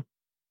with her.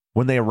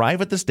 When they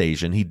arrive at the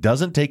station, he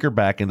doesn't take her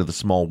back into the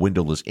small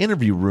windowless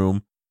interview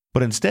room,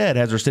 but instead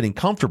has her sitting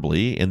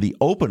comfortably in the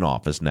open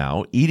office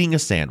now, eating a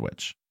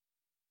sandwich.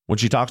 When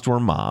she talks to her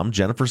mom,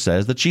 Jennifer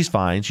says that she's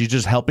fine, she's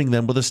just helping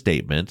them with a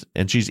statement,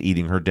 and she's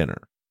eating her dinner.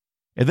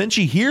 And then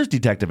she hears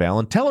Detective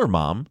Alan tell her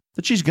mom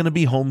that she's going to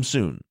be home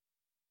soon.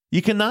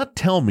 You cannot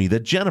tell me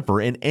that Jennifer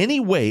in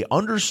any way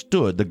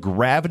understood the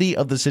gravity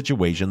of the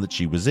situation that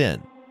she was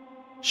in.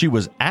 She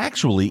was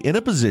actually in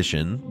a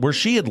position where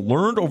she had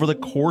learned over the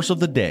course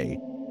of the day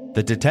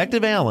that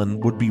Detective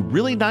Alan would be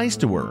really nice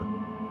to her,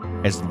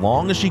 as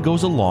long as she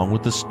goes along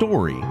with the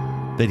story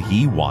that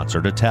he wants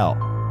her to tell.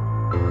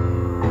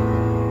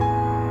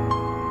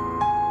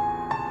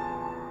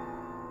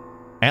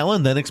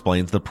 Alan then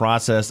explains the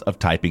process of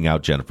typing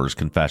out Jennifer's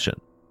confession.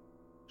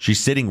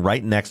 She's sitting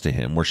right next to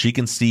him where she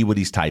can see what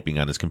he's typing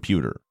on his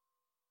computer.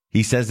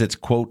 He says it's,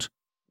 quote,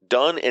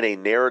 done in a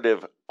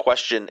narrative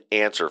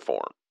question-answer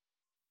form.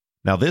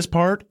 Now this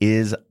part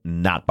is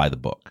not by the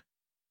book.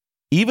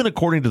 Even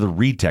according to the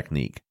Reid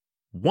technique,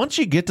 once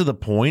you get to the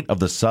point of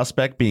the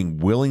suspect being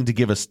willing to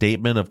give a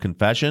statement of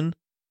confession,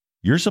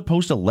 you're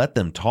supposed to let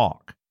them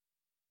talk.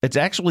 It's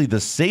actually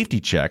the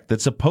safety check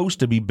that's supposed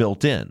to be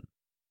built in.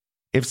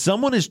 If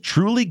someone is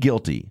truly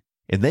guilty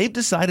and they've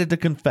decided to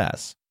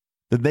confess,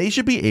 then they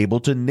should be able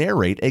to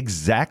narrate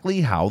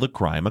exactly how the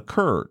crime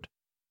occurred.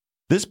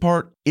 This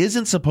part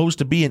isn't supposed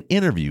to be an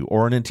interview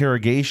or an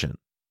interrogation.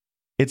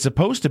 It's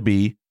supposed to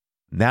be,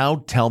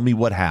 now tell me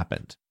what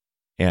happened,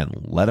 and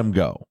let them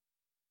go.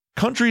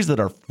 Countries that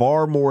are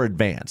far more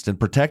advanced in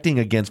protecting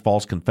against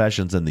false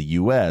confessions than the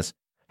U.S.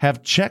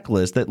 have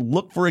checklists that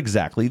look for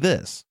exactly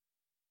this.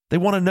 They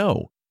want to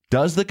know,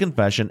 does the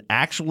confession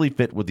actually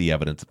fit with the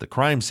evidence at the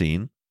crime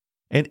scene?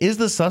 And is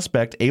the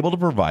suspect able to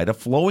provide a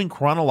flowing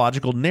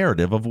chronological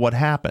narrative of what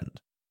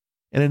happened?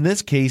 And in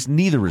this case,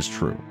 neither is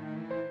true.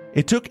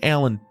 It took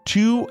Alan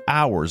 2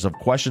 hours of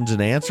questions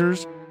and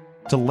answers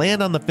to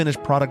land on the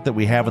finished product that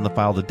we have in the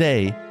file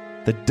today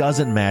that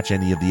doesn't match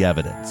any of the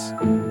evidence.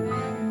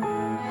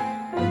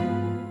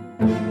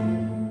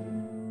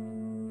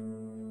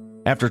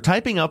 After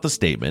typing out the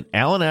statement,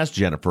 Alan asked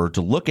Jennifer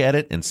to look at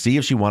it and see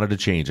if she wanted to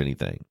change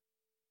anything.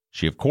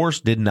 She, of course,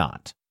 did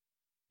not.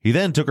 He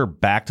then took her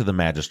back to the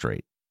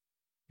magistrate.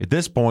 At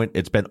this point,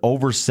 it's been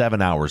over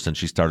 7 hours since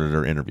she started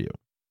her interview.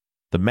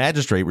 The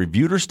magistrate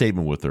reviewed her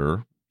statement with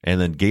her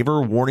and then gave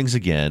her warnings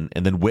again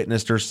and then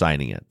witnessed her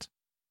signing it.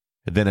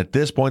 And then at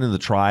this point in the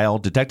trial,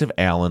 Detective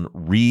Allen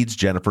reads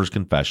Jennifer's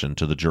confession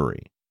to the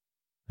jury.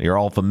 You're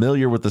all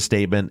familiar with the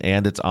statement,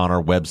 and it's on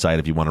our website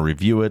if you want to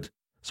review it,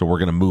 so we're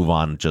going to move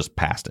on just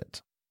past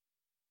it.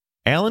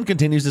 Allen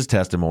continues his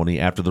testimony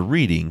after the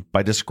reading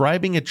by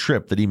describing a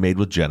trip that he made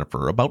with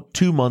Jennifer about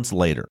 2 months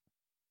later.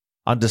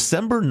 On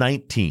December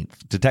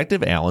 19th,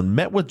 Detective Allen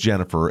met with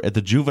Jennifer at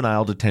the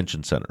Juvenile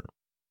Detention Center.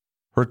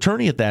 Her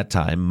attorney at that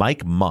time,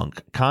 Mike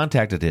Monk,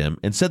 contacted him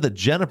and said that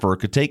Jennifer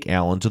could take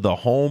Allen to the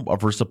home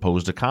of her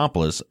supposed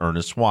accomplice,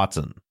 Ernest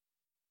Watson.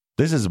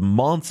 This is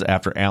months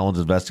after Allen's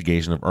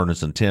investigation of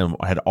Ernest and Tim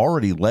had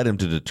already led him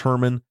to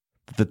determine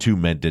that the two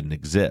men didn't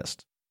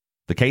exist.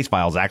 The case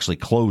file is actually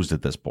closed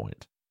at this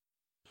point.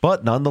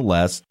 But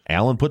nonetheless,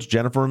 Allen puts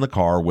Jennifer in the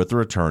car with her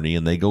attorney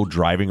and they go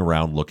driving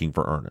around looking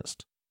for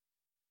Ernest.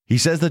 He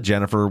says that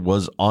Jennifer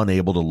was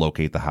unable to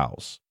locate the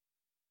house.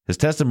 His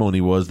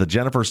testimony was that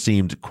Jennifer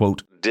seemed,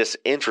 quote,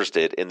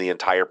 disinterested in the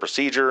entire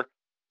procedure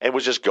and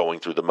was just going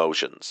through the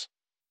motions.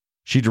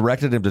 She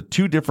directed him to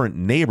 2 different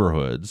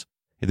neighborhoods,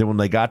 and then when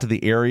they got to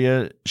the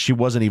area, she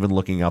wasn't even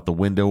looking out the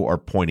window or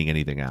pointing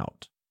anything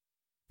out.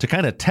 To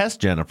kind of test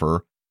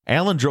Jennifer,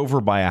 Allen drove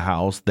her by a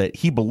house that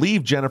he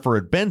believed Jennifer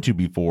had been to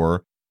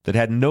before that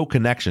had no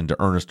connection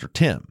to Ernest or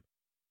Tim,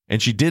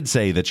 and she did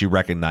say that she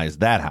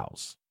recognized that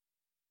house.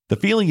 The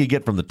feeling you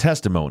get from the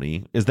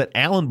testimony is that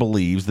Allen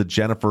believes that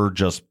Jennifer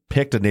just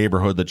picked a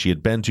neighborhood that she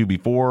had been to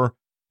before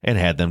and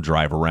had them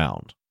drive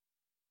around.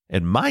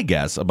 And my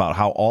guess about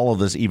how all of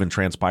this even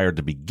transpired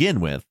to begin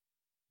with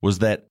was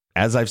that,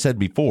 as I've said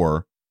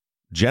before,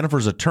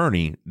 Jennifer's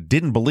attorney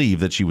didn't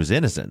believe that she was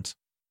innocent,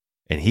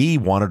 and he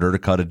wanted her to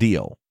cut a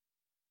deal.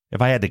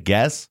 If I had to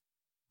guess,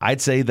 I'd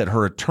say that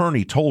her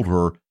attorney told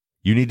her,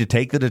 you need to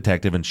take the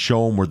detective and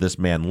show him where this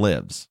man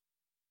lives.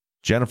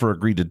 Jennifer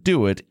agreed to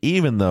do it,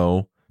 even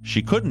though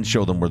she couldn't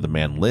show them where the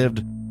man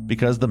lived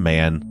because the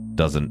man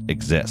doesn't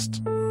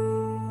exist.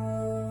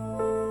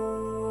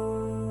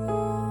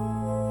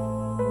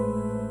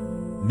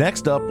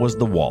 Next up was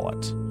the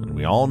wallet, and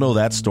we all know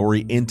that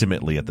story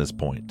intimately at this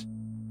point.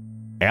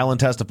 Allen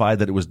testified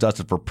that it was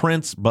dusted for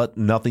prints, but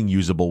nothing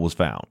usable was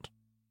found.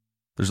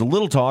 There's a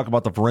little talk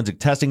about the forensic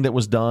testing that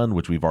was done,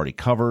 which we've already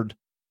covered,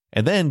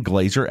 and then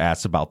Glazer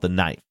asks about the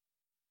knife.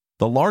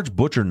 The large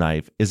butcher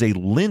knife is a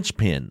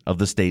linchpin of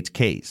the state's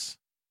case.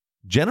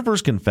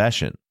 Jennifer's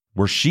confession,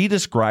 where she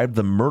described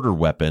the murder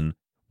weapon,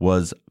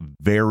 was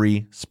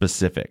very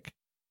specific.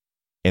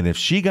 And if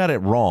she got it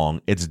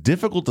wrong, it's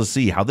difficult to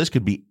see how this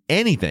could be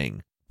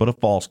anything but a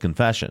false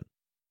confession.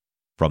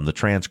 From the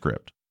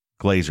transcript,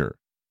 Glazer.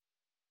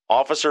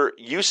 Officer,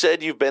 you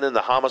said you've been in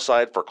the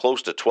homicide for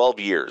close to 12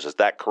 years. Is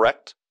that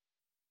correct?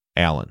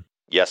 Allen.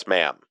 Yes,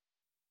 ma'am.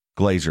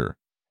 Glazer.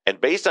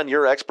 And based on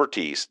your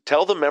expertise,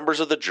 tell the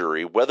members of the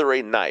jury whether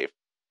a knife,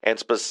 and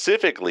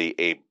specifically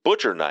a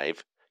butcher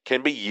knife,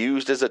 can be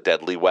used as a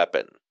deadly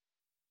weapon.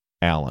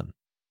 Allen.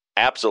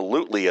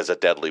 Absolutely as a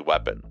deadly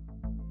weapon.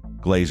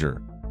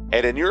 Glazer.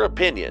 And in your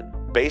opinion,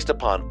 based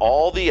upon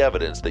all the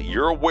evidence that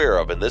you're aware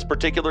of in this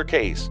particular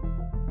case,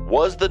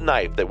 was the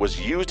knife that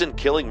was used in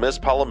killing Miss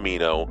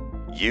Palomino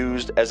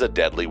used as a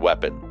deadly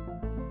weapon?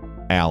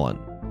 Allen.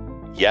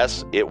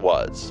 Yes, it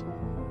was.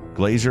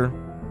 Glazer.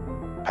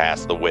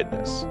 Pass the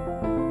witness.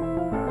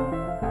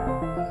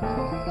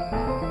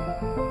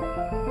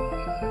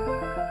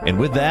 And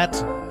with that,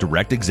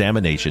 direct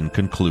examination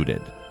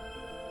concluded.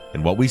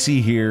 And what we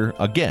see here,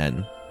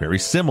 again, very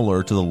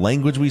similar to the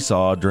language we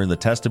saw during the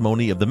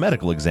testimony of the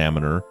medical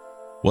examiner,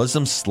 was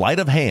some sleight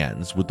of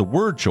hands with the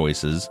word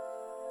choices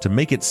to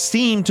make it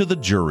seem to the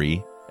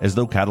jury as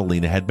though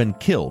Catalina had been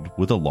killed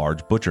with a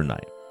large butcher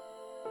knife.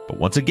 But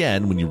once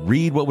again, when you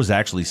read what was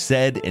actually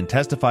said and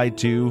testified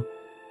to,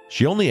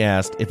 she only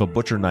asked if a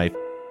butcher knife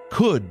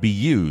could be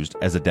used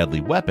as a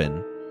deadly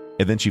weapon,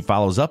 and then she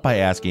follows up by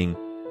asking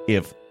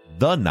if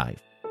the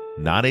knife,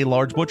 not a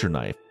large butcher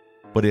knife,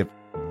 but if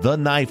the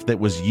knife that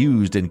was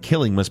used in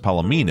killing Miss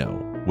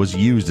Palomino was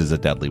used as a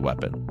deadly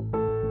weapon.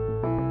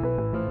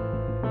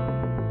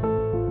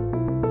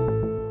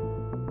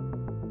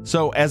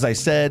 So, as I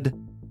said,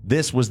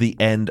 this was the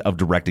end of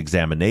direct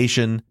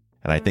examination,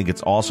 and I think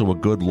it's also a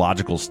good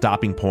logical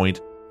stopping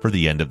point for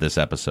the end of this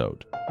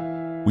episode.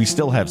 We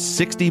still have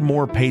 60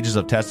 more pages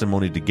of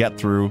testimony to get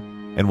through,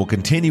 and we'll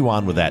continue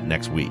on with that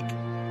next week.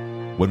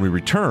 When we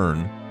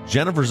return,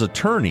 Jennifer's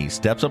attorney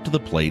steps up to the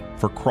plate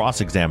for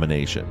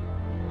cross-examination.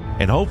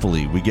 And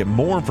hopefully we get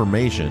more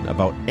information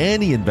about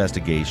any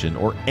investigation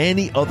or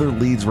any other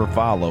leads were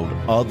followed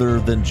other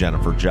than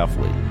Jennifer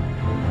Jeffley.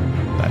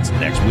 That's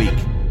next week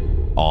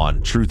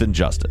on Truth and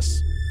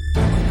Justice.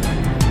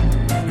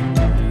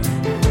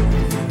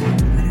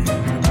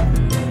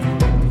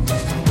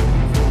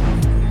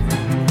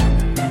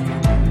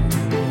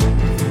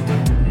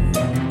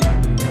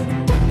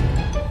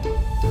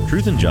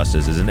 Truth and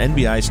Justice is an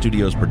NBI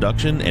Studios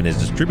production and is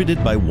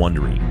distributed by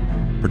Wondery.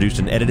 Produced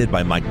and edited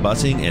by Mike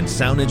Bussing and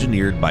sound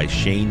engineered by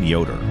Shane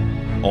Yoder.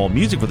 All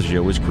music for the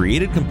show is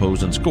created,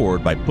 composed, and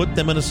scored by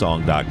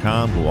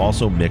PutThemInASong.com, who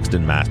also mixed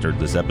and mastered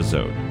this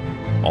episode.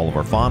 All of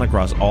our font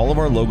across all of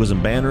our logos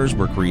and banners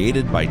were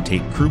created by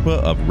Tate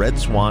Krupa of Red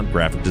Swan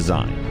Graphic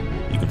Design.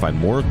 You can find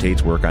more of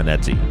Tate's work on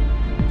Etsy.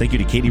 Thank you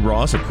to Katie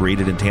Ross of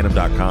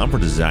CreatedInTandem.com for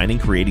designing,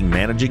 creating,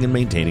 managing, and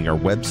maintaining our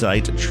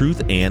website,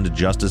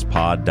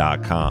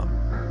 TruthAndJusticePod.com,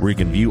 where you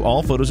can view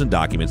all photos and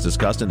documents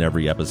discussed in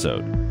every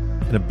episode.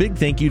 And a big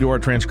thank you to our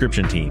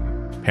transcription team,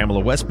 Pamela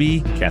Westby,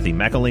 Kathy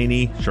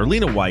McElhaney,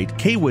 Charlena White,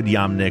 Kaywood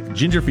Yomnick,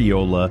 Ginger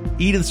Fiola,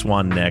 Edith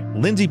Swanneck,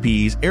 Lindsay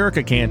Pease,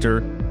 Erica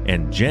Cantor,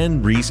 and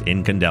Jen Reese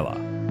Incandela.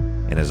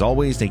 And as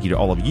always, thank you to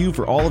all of you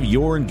for all of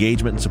your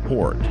engagement and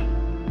support.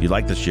 If you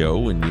like the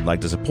show and you'd like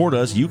to support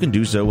us, you can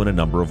do so in a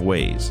number of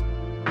ways.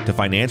 To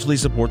financially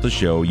support the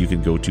show, you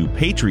can go to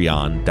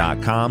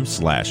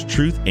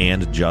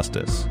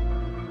patreon.com/truthandjustice.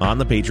 On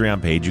the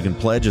Patreon page, you can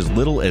pledge as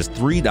little as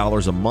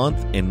 $3 a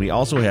month, and we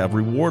also have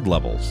reward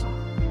levels.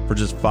 For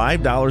just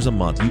 $5 a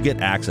month, you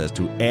get access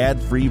to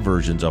ad-free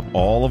versions of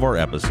all of our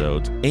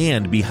episodes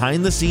and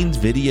behind-the-scenes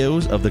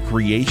videos of the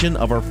creation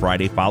of our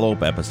Friday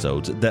follow-up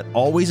episodes that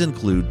always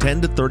include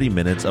 10 to 30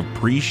 minutes of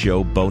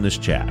pre-show bonus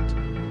chat.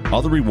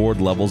 Other reward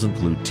levels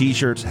include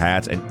t-shirts,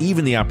 hats, and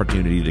even the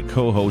opportunity to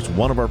co-host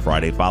one of our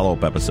Friday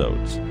follow-up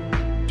episodes.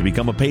 To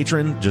become a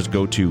patron, just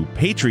go to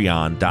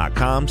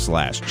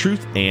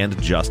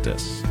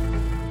patreon.com/truthandjustice.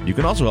 You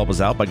can also help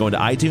us out by going to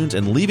iTunes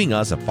and leaving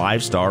us a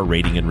 5-star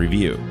rating and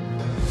review.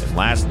 And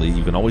lastly,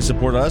 you can always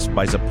support us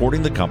by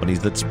supporting the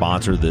companies that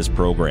sponsor this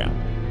program.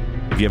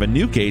 If you have a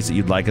new case that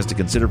you'd like us to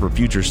consider for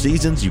future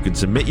seasons, you can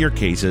submit your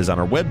cases on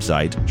our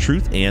website,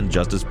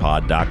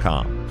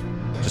 truthandjusticepod.com.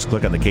 Just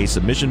click on the case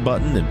submission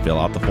button and fill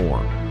out the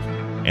form.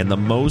 And the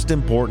most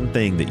important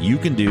thing that you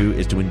can do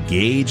is to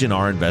engage in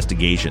our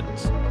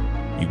investigations.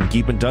 You can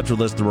keep in touch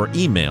with us through our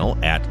email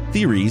at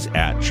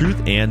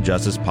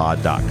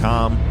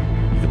theories@truthandjusticepod.com.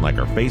 You can like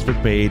our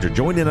Facebook page or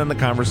join in on the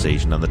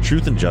conversation on the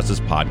Truth and Justice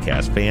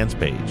Podcast fans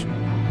page.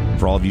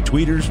 For all of you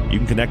tweeters, you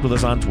can connect with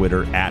us on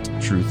Twitter at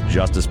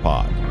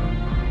TruthJusticePod.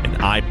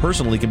 And I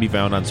personally can be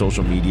found on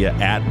social media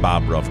at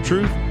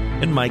BobRuffTruth,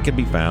 and Mike can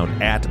be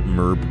found at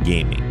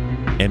MurbGaming.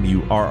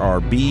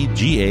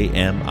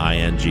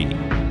 MURRBGAMING.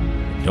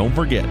 Don't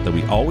forget that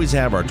we always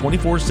have our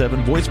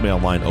 24/7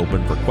 voicemail line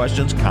open for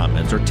questions,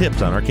 comments, or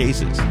tips on our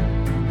cases.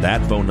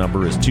 That phone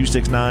number is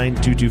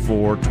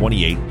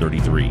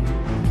 269-224-2833.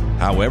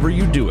 However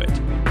you do it,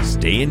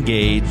 stay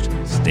engaged,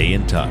 stay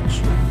in touch.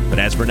 But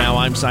as for now,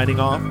 I'm signing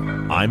off.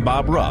 I'm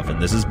Bob Ruff,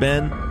 and this has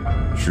been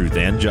Truth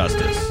and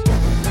Justice.